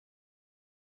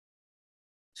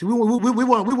 See, we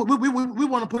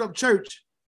want to put up church.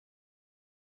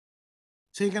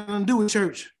 So ain't got nothing to do with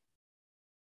church.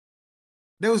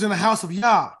 They was in the house of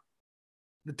Yah,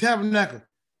 the tabernacle.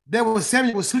 There was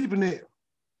Samuel was sleeping there.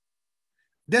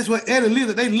 That's where Eli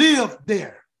lived. They lived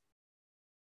there.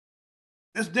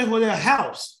 That's where their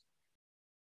house.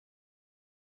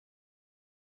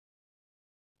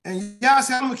 And y'all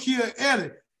say, I'm going to kill Eli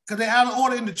because they're out of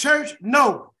order in the church?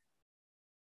 No.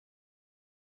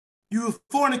 You were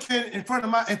fornicating in front of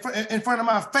my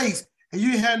face, and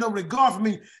you didn't have no regard for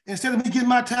me. Instead of me getting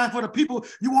my time for the people,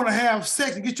 you want to have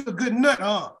sex and get you a good nut,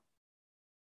 huh?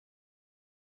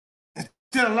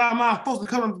 Instead of allowing my folks to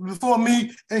come before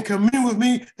me and commune with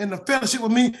me and to fellowship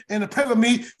with me and to pray with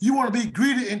me, you want to be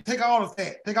greedy and take all of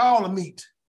that, take all the meat.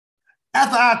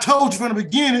 After I told you from the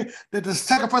beginning that the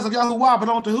sacrifice of Yahuwah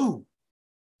belonged to who?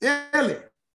 Eli,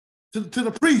 to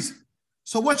the priest.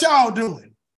 So what y'all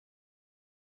doing?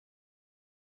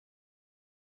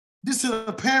 This to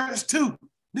the parents too.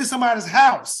 This is somebody's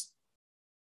house.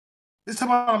 This is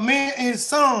about a man and his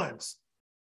sons.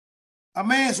 A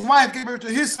man's wife gave birth to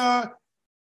his son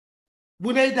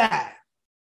when they died.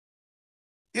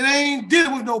 It ain't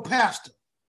dealing with no pastor.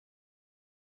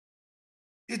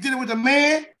 It's dealing with the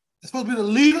man that's supposed to be the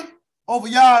leader over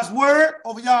y'all's word,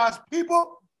 over y'all's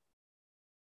people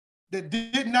that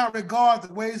did not regard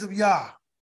the ways of Yah.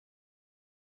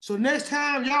 So next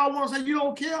time y'all want to say you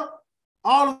don't care,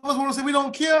 all of us want to say we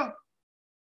don't care,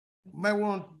 you might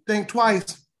want to think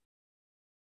twice.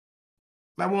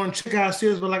 Might want to check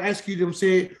ourselves, but like Ice Cube them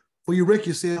said, before you wreck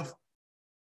yourself.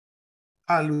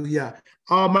 Hallelujah.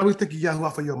 Almighty, we thank you, Yahweh,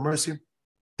 for your mercy.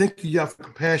 Thank you, Yah, for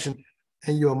compassion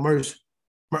and your mercy,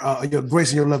 your grace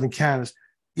and your loving kindness.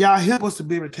 Yah, help us to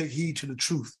be able to take heed to the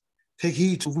truth, take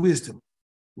heed to wisdom,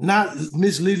 not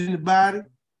misleading the body,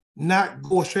 not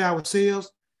go astray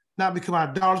ourselves, not become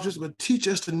idolatrous, but teach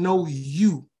us to know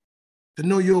you, to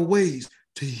know your ways,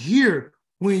 to hear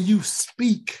when you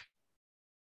speak,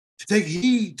 to take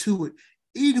heed to it.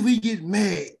 Even if we get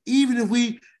mad, even if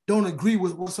we don't agree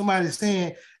with what somebody's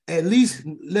saying, at least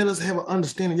let us have an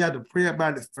understanding. You have to pray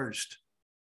about it first.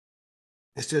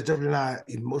 Instead of jumping in our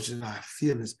emotions and our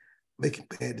feelings, making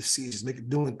bad decisions,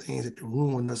 doing things that can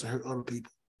ruin us and hurt other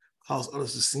people, cause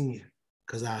others to sin,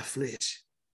 because our flesh.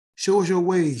 Show us your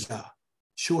ways, y'all.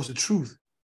 Show us the truth.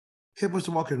 Help us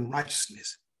to walk in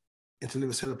righteousness and to live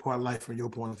a set apart life from your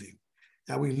point of view.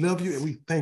 Now we love you and we thank you.